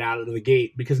it right out of the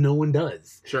gate because no one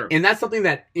does. Sure. And that's something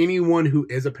that anyone who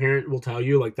is a parent will tell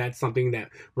you. Like, that's something that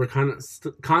we're kind of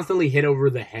constantly hit over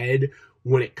the head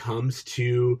when it comes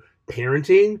to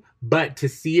parenting. But to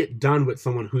see it done with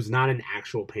someone who's not an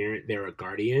actual parent, they're a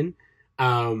guardian.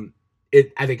 I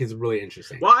think is really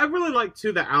interesting. Well, I really like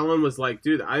too that Alan was like,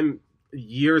 dude, I'm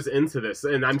years into this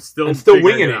and I'm still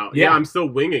winging it. Yeah, I'm still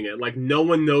winging it. Like no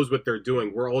one knows what they're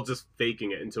doing. We're all just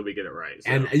faking it until we get it right.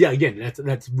 So. And yeah, again,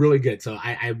 that's really good. So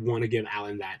I want to give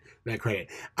Alan that credit.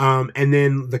 And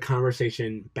then the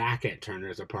conversation back at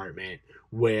Turner's apartment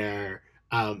where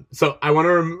so I want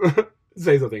to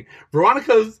say something.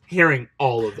 Veronica's hearing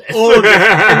all of this. And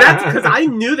that's because I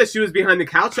knew that she was behind the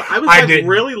couch. So I was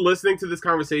really listening to this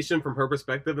conversation from her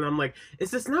perspective. And I'm like,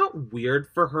 is this not weird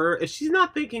for her? Is she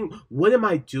not thinking, what am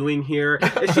I doing here?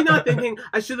 Is she not thinking,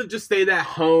 I should have just stayed at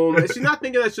home? Is she not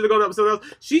thinking I should have gone up with someone else?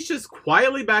 She's just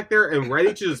quietly back there and ready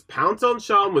to just pounce on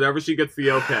Sean whenever she gets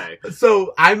the okay.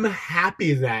 So I'm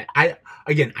happy that I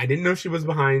didn't know she was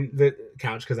behind the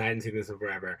couch because I hadn't seen this in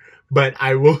forever. But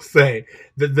I will say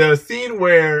that the scene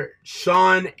where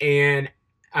Sean and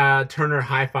Turner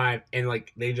high five and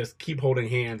like they just keep holding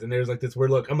hands and there's like this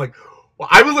weird look. I'm like, what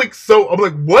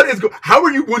is how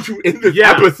are you going to end this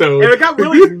episode? And it got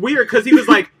really weird because he was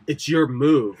like, it's your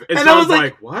move. And so I was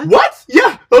like, what? What?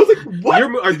 Yeah. I was like, what?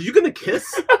 Are you going to kiss?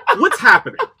 What's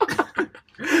happening?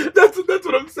 That's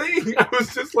what I'm saying. I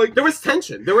was just like, there was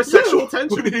tension. There was sexual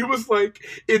tension. When he was like,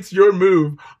 "It's your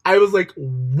move," I was like,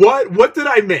 "What? What did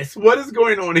I miss? What is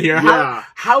going on here? Yeah.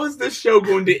 How is this show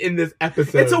going to end this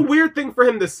episode?" It's a weird thing for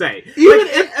him to say. Even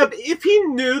if he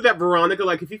knew that Veronica,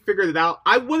 like if he figured it out,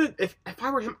 I wouldn't. If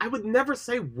I were him, I would never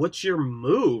say, "What's your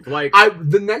move?" Like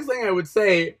the next thing I would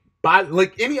say.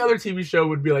 like any other TV show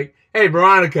would be like, hey,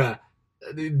 Veronica,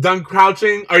 done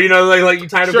crouching, or like you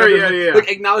tied up, Sure, yeah.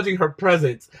 like acknowledging her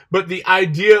presence. But the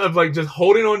idea of like just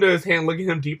holding onto his hand, looking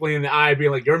him deeply in the eye, being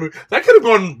like, that could have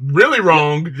gone really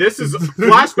wrong. This is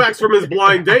flashbacks from his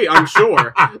blind date, I'm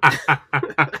sure.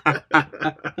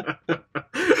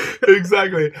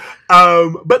 Exactly.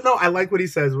 But no, I like what he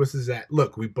says, which is that,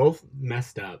 look, we both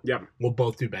messed up. Yeah. We'll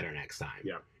both do better next time.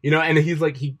 Yeah. And he's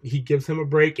like, he gives him a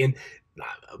break. And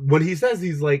when he says,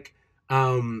 he's like,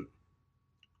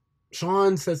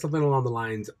 Sean says something along the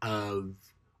lines of,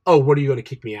 oh, what are you going to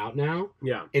kick me out now?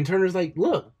 Yeah. And Turner's like,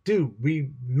 look, dude, we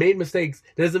made mistakes.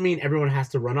 That doesn't mean everyone has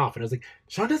to run off. And I was like,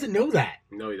 Sean doesn't know that.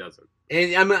 No, he doesn't.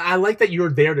 And I mean, I like that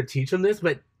you're there to teach him this,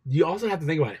 but you also have to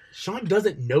think about it. Sean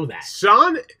doesn't know that.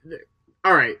 Sean,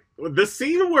 all right. The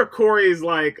scene where Corey's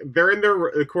like,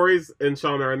 Corey's and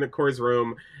Sean are in Corey's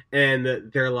room, and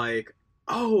they're like,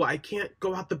 oh, I can't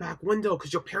go out the back window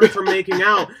because your parents are making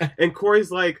out. And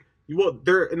Corey's like, well,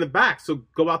 they're in the back, so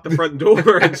go out the front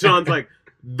door. And Sean's like,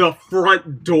 the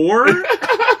front door?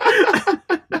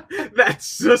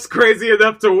 That's just crazy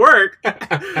enough to work.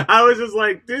 I was just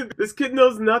like, dude, this kid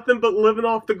knows nothing but living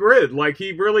off the grid. Like,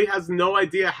 he really has no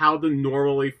idea how to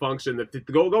normally function.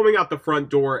 Going out the front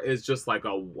door is just like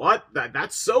a what?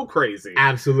 That's so crazy.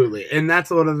 Absolutely. And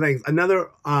that's one of the things. Another,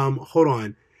 hold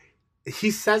on.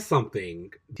 He says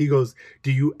something. He goes,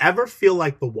 do you ever feel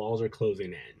like the walls are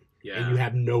closing in? Yeah. And you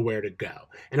have nowhere to go?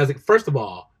 And I was like, first of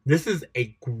all, this is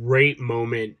a great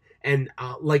moment. And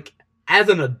like, as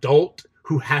an adult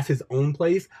who has his own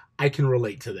place, I can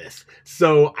relate to this.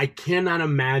 So I cannot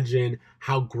imagine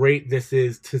how great this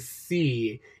is to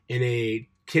see in a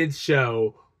kid's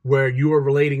show where you are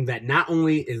relating that not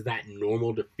only is that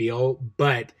normal to feel,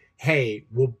 but hey,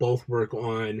 we'll both work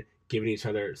on giving each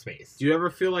other space. Do you ever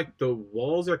feel like the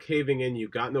walls are caving in, you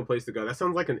got no place to go? That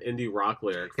sounds like an indie rock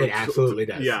lyric. It absolutely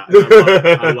does. Yeah,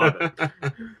 I love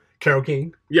it. Carole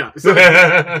King. Yeah. So,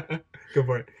 go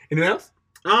for it. Anything else?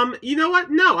 You know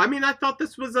what? No, I mean, I thought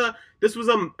this was an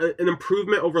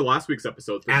improvement over last week's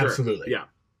episode. For Absolutely. Sure.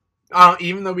 Yeah.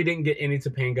 Even though we didn't get any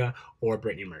Topanga or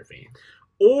Brittany Murphy.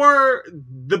 Or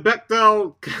the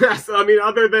Bechdel cast. I mean,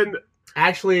 other than...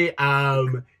 Actually,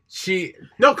 No,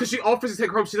 because she offers to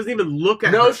take her home. She doesn't even look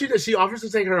at her. No, she does. She offers to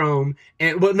take her home.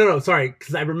 And, well, no, sorry.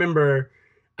 Because I remember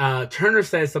Turner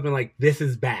says something like, this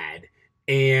is bad.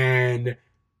 And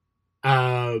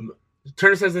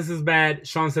Turner says this is bad.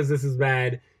 Sean says this is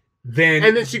bad. Then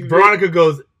Veronica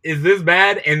goes, is this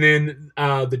bad? And then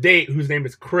the date, whose name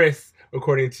is Chris,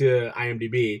 according to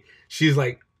IMDb, she's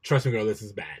like, trust me, girl, this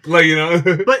is bad. Like,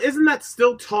 But isn't that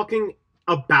still talking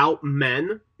about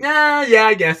men? Yeah,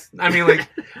 I guess. I mean, like,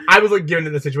 I was like given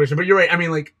to the situation, but you're right. I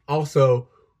mean, like, also,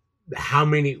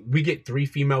 we get 3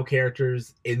 female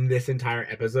characters in this entire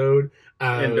episode.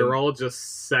 And they're all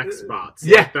just sex spots.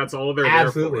 Yeah. Like, that's all they're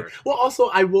absolutely. there for. Well, also,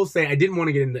 I will say, I didn't want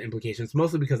to get into implications,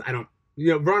 mostly because I don't,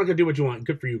 Veronica, do what you want.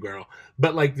 Good for you, girl.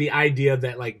 But, like, the idea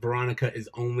that, like, Veronica is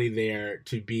only there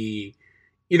to be,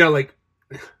 like,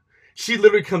 she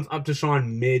literally comes up to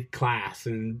Sean mid-class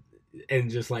and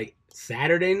just, like,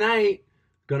 Saturday night,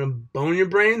 gonna bone your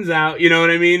brains out. You know what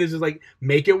I mean? It's just like,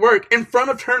 make it work in front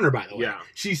of Turner, by the way. Yeah.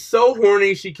 She's so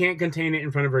horny, she can't contain it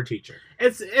in front of her teacher.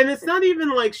 It's not even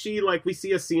like we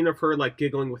see a scene of her like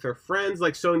giggling with her friends,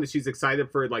 like showing that she's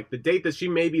excited for like the date, that she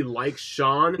maybe likes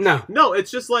Sean. No, it's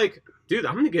just like, dude,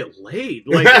 I'm gonna get laid.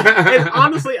 Like, and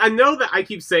honestly, I know that I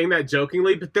keep saying that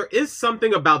jokingly, but there is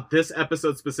something about this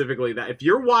episode specifically that if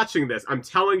you're watching this, I'm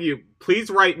telling you, please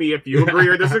write me if you agree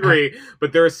or disagree,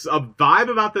 but there's a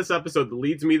vibe about this episode that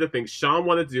leads me to think Sean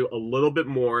wanted to do a little bit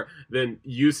more than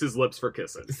use his lips for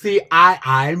kissing. See,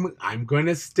 I'm going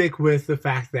to stick with the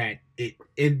fact that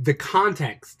in the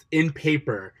context, in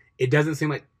paper, it doesn't seem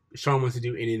like Sean wants to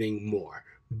do anything more.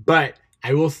 But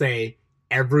I will say,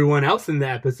 everyone else in the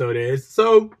episode is,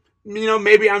 so,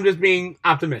 maybe I'm just being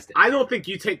optimistic. I don't think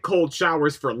you take cold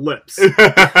showers for lips.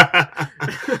 I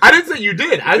didn't say you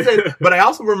did. I said, but I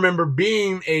also remember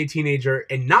being a teenager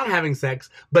and not having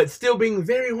sex, but still being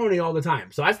very horny all the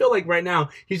time. So I feel like right now,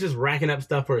 he's just racking up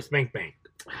stuff for a spank bank.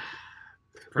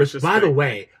 Which, by the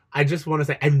way, I just want to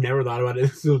say, I've never thought about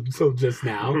it until just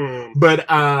now.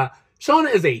 But Sean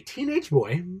is a teenage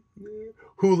boy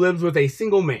who lives with a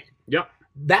single man. Yep.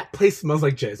 That place smells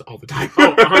like jizz all the time.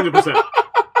 Oh, 100%.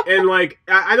 And, like,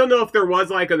 I don't know if there was,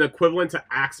 like, an equivalent to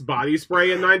Axe body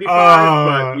spray in 95,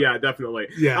 but, yeah, definitely.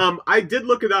 Yeah. I did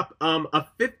look it up. A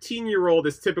 15-year-old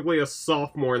is typically a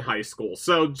sophomore in high school.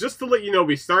 So, just to let you know,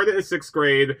 we started in 6th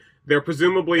grade. They're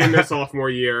presumably in their sophomore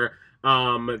year.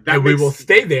 And we will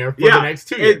stay there for the next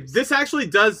 2 years. This actually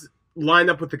does line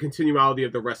up with the continuality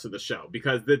of the rest of the show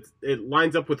because it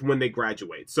lines up with when they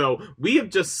graduate. So we have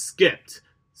just skipped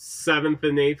 7th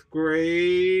and 8th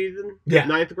grade. Yeah.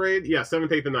 9th grade. Yeah, 7th,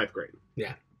 8th, and 9th grade.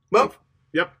 Yeah. Well.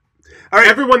 Yep. All right.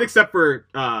 Everyone except for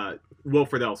Will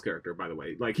Friedle's character, by the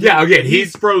way. Like,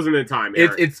 he's frozen in time.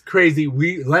 It's crazy.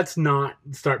 Let's not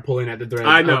start pulling at the threads.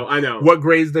 I know. What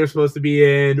grades they're supposed to be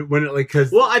in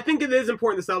because. Well, I think it is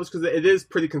important to establish because it is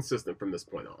pretty consistent from this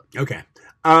point on. Okay.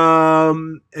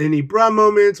 Any bra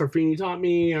moments or Feeney taught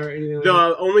me or anything? Like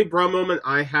The only bra moment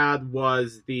I had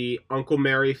was the Uncle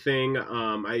Mary thing.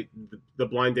 The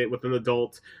blind date with an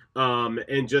adult.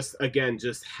 And just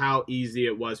how easy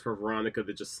it was for Veronica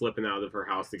to just slipping out of her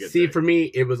house to get. See, there. for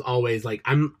me, it was always like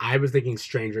I was thinking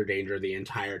stranger danger the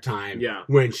entire time. Yeah.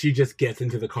 When she just gets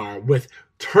into the car with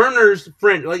Turner's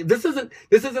friend. Like this isn't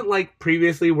like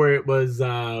previously where it was.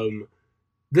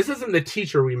 This isn't the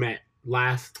teacher we met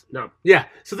last. No. Yeah.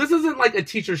 So this isn't like a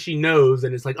teacher she knows,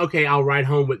 and it's like, okay, I'll ride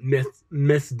home with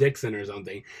Miss Dixon or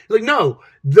something. It's like, no,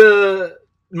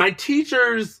 my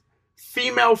teacher's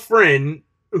female friend,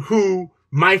 who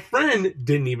my friend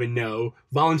didn't even know,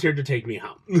 volunteered to take me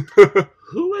home.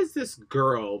 Who is this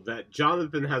girl that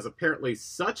Jonathan has apparently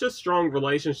such a strong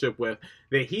relationship with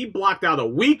that he blocked out a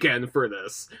weekend for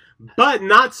this, but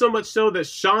not so much so that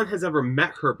Sean has ever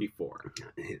met her before?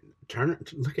 Turner,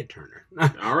 look at Turner.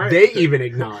 All right. They even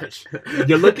acknowledge.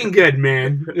 You're looking good,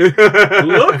 man.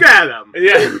 Look at him.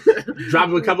 Yeah.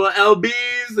 Dropping a couple of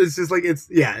LBs. It's just like,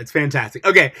 it's fantastic.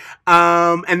 Okay.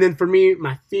 And then for me,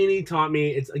 my Feeney taught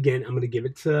me, I'm going to give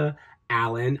it to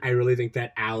Alan. I really think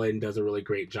that Alan does a really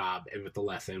great job with the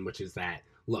lesson, which is that,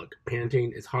 look,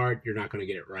 parenting is hard. You're not going to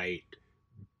get it right.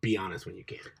 Be honest when you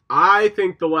can. I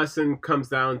think the lesson comes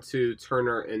down to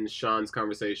Turner and Sean's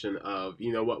conversation of,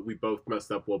 you know what, we both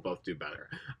messed up, we'll both do better.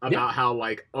 About how,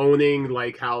 like, owning,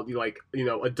 like, how, like, you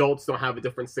know, adults don't have a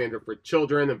different standard for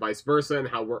children and vice versa, and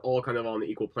how we're all kind of on the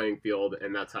equal playing field,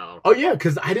 and that's how... Oh, yeah,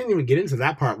 because I didn't even get into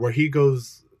that part where he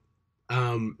goes,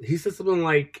 he says something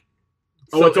like...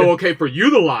 it's okay for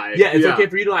you to lie. Yeah, it's okay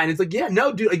for you to lie. And it's like, yeah,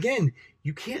 no, dude, again...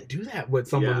 You can't do that with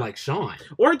someone like Sean.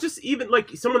 Or just even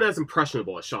like someone as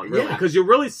impressionable as Sean, really. Because you're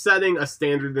really setting a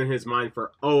standard in his mind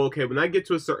for, okay, when I get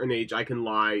to a certain age, I can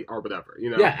lie or whatever, you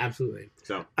know? Yeah, absolutely.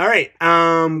 So, all right.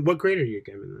 What grade are you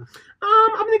giving this?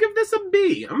 I'm going to give this a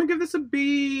B. I'm going to give this a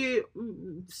B,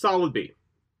 solid B.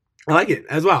 I like it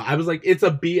as well. I was like, it's a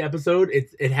B episode.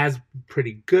 It has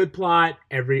pretty good plot.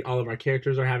 All of our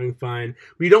characters are having fun.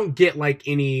 We don't get like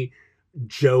any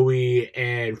Joey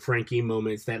and Frankie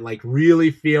moments that like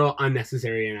really feel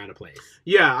unnecessary and out of place.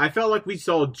 Yeah, I felt like we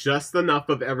saw just enough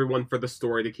of everyone for the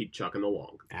story to keep chucking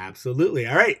along. Absolutely.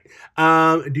 All right.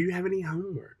 Do you have any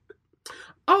homework?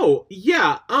 Oh,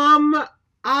 yeah.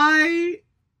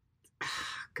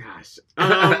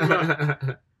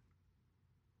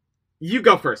 You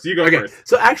go first. You go first.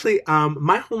 So actually,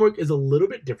 my homework is a little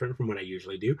bit different from what I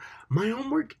usually do. My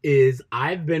homework is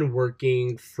I work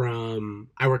from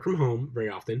home very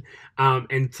often.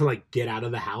 And to like get out of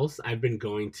the house, I've been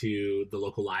going to the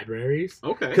local libraries.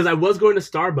 Okay. Because I was going to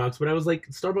Starbucks, but I was like,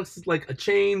 Starbucks is like a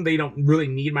chain. They don't really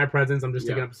need my presence. I'm just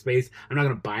taking up space. I'm not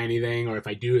going to buy anything. Or if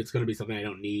I do, it's going to be something I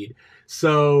don't need.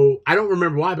 So I don't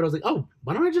remember why, but I was like, oh,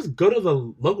 why don't I just go to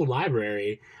the local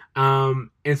library? And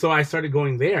so I started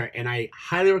going there, and I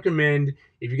highly recommend,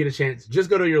 if you get a chance, just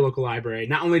go to your local library.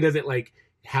 Not only does it like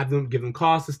give them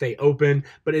costs to stay open,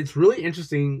 but it's really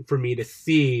interesting for me to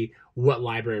see what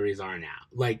libraries are now.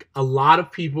 Like a lot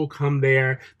of people come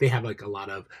there. They have like a lot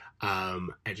of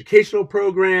educational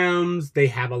programs. They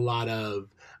have a lot of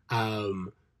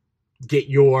get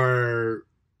your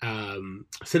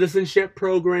citizenship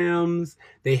programs.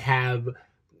 They have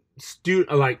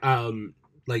like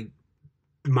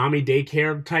mommy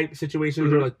daycare type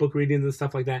situations, or like book readings and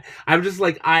stuff like that. I'm just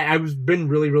like, I was been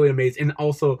really, really amazed. And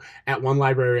also at one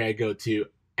library I go to,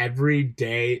 every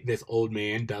day this old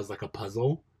man does like a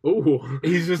puzzle. Ooh.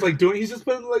 He's just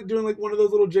doing like one of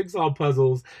those little jigsaw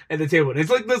puzzles at the table. And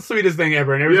it's like the sweetest thing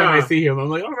ever. And every time I see him, I'm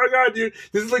like, oh my God, dude,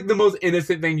 this is like the most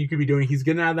innocent thing you could be doing. He's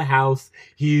getting out of the house.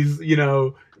 He's,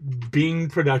 being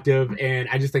productive, and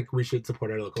I just think we should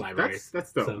support our local libraries.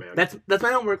 That's dope, man. That's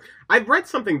my homework. I've read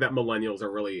something that millennials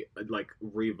are really like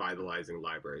revitalizing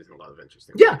libraries in a lot of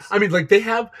interesting ways. Yeah, I mean, like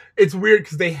it's weird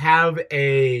because they have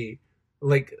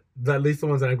at least the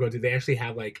ones that I go to, they actually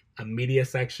have like a media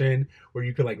section where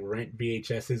you could like rent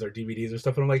VHSs or DVDs or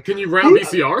stuff. And I'm like, can you rent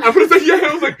VCR? I was like, yeah.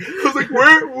 I was like,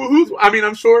 who's? I mean,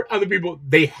 I'm sure other people,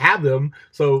 they have them,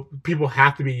 so people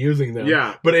have to be using them.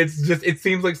 Yeah. But it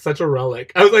seems like such a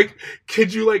relic. I was like,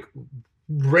 could you like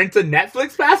rent a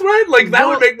Netflix password? Like, that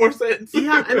would make more sense.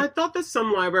 Yeah, and I thought that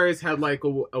some libraries had like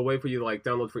a way for you to like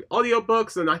download free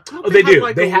audiobooks, and I thought they do.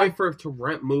 Like they a have way to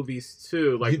rent movies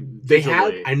too. Like they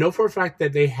have. digitally. I know for a fact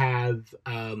that they have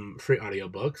free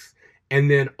audiobooks, and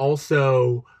then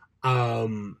also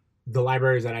the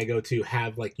libraries that I go to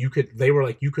have like you could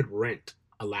rent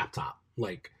a laptop.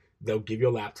 Like they'll give you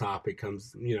a laptop. It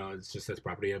comes, it's just as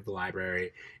property of the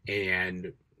library,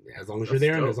 and as long as you're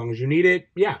there and as long as you need it,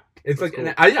 yeah, it's that's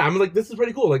like, cool. I'm like, this is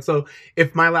pretty cool. Like, so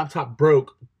if my laptop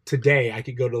broke today, I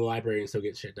could go to the library and still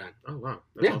get shit done. Oh wow,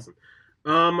 that's awesome.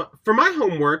 For my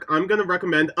homework, I'm going to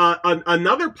recommend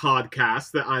another podcast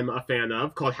that I'm a fan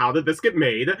of called How Did This Get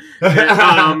Made?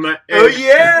 Oh,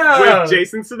 yeah! With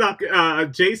Jason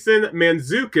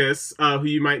Mantzoukas, who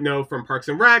you might know from Parks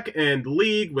and Rec and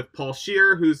League, with Paul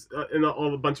Scheer, who's in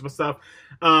a bunch of stuff.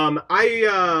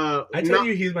 I tell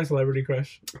you he's my celebrity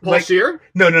crush. Paul Scheer?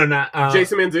 No, not...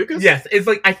 Jason Mantzoukas? Yes, it's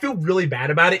like, I feel really bad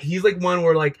about it. He's like one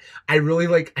where like, I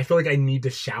feel like I need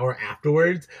to shower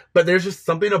afterwards, but there's just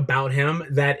something about him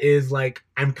that is like,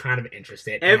 I'm kind of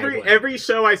interested. Every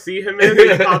show I see him in,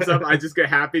 he pops up, I just get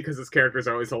happy because his characters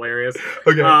are always hilarious.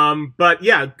 Okay. But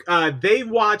yeah, they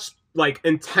watch like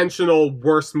intentional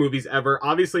worst movies ever.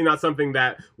 Obviously not something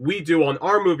that we do on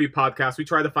our movie podcast. We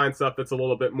try to find stuff that's a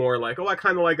little bit more like, I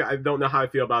kind of like it. I don't know how I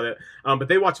feel about it. But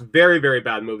they watch very, very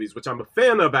bad movies, which I'm a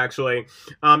fan of actually.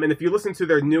 And if you listen to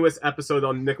their newest episode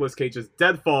on Nicolas Cage's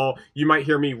Deadfall, you might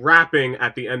hear me rapping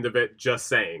at the end of it, just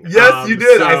saying. Yes, you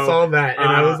did. I saw that and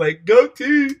I was like, go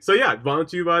team. So yeah, why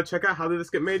don't you check out How Did This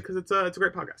Get Made? Because it's a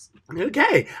great podcast.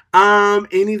 Okay.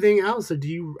 Anything else? Or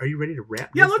are you ready to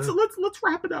wrap? Yeah, let's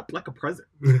wrap it up like a present.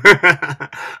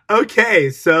 Okay,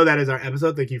 so that is our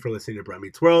episode. Thank you for listening to Bro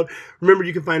Meets World. Remember,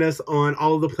 you can find us on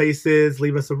all of the places.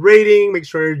 Leave us a rating. Make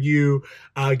sure you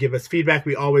give us feedback.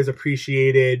 We always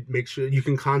appreciate it. Make sure you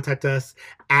can contact us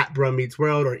at Bro Meets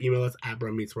World or email us at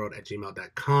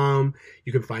bromeetsworld@gmail.com.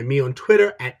 You can find me on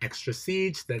Twitter at Extra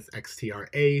Siege. That's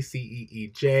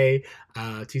XTRACEEJ.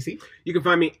 TC? You can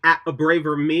find me at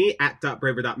abraverme at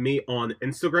 .braver.me on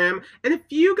Instagram. And if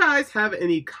you guys have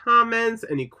any comments,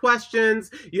 any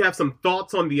questions, you have some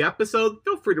thoughts on the episode,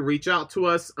 feel free to reach out to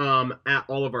us at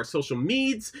all of our social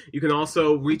medias. You can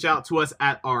also reach out to us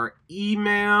at our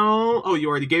email. Oh, you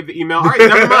already gave the email. All right,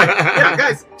 never mind. Yeah,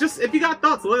 guys, just if you got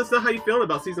thoughts, let us know how you're feeling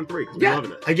about season 3. We're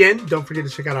loving it. Again, don't forget to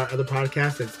check out our other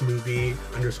podcast. It's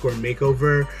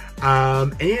movie_makeover.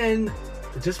 And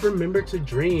just remember to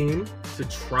dream, to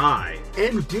try,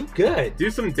 and do good. Do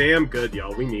some damn good,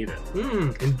 y'all. We need it.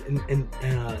 And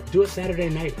do a Saturday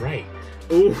night right.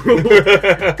 Ooh,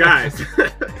 guys.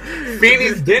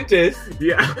 Feeney's dentist.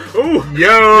 Yeah. Ooh.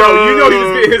 Yo, you know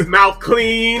he's getting his mouth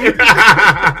clean.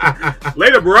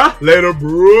 Later, bruh. Later,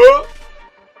 bruh.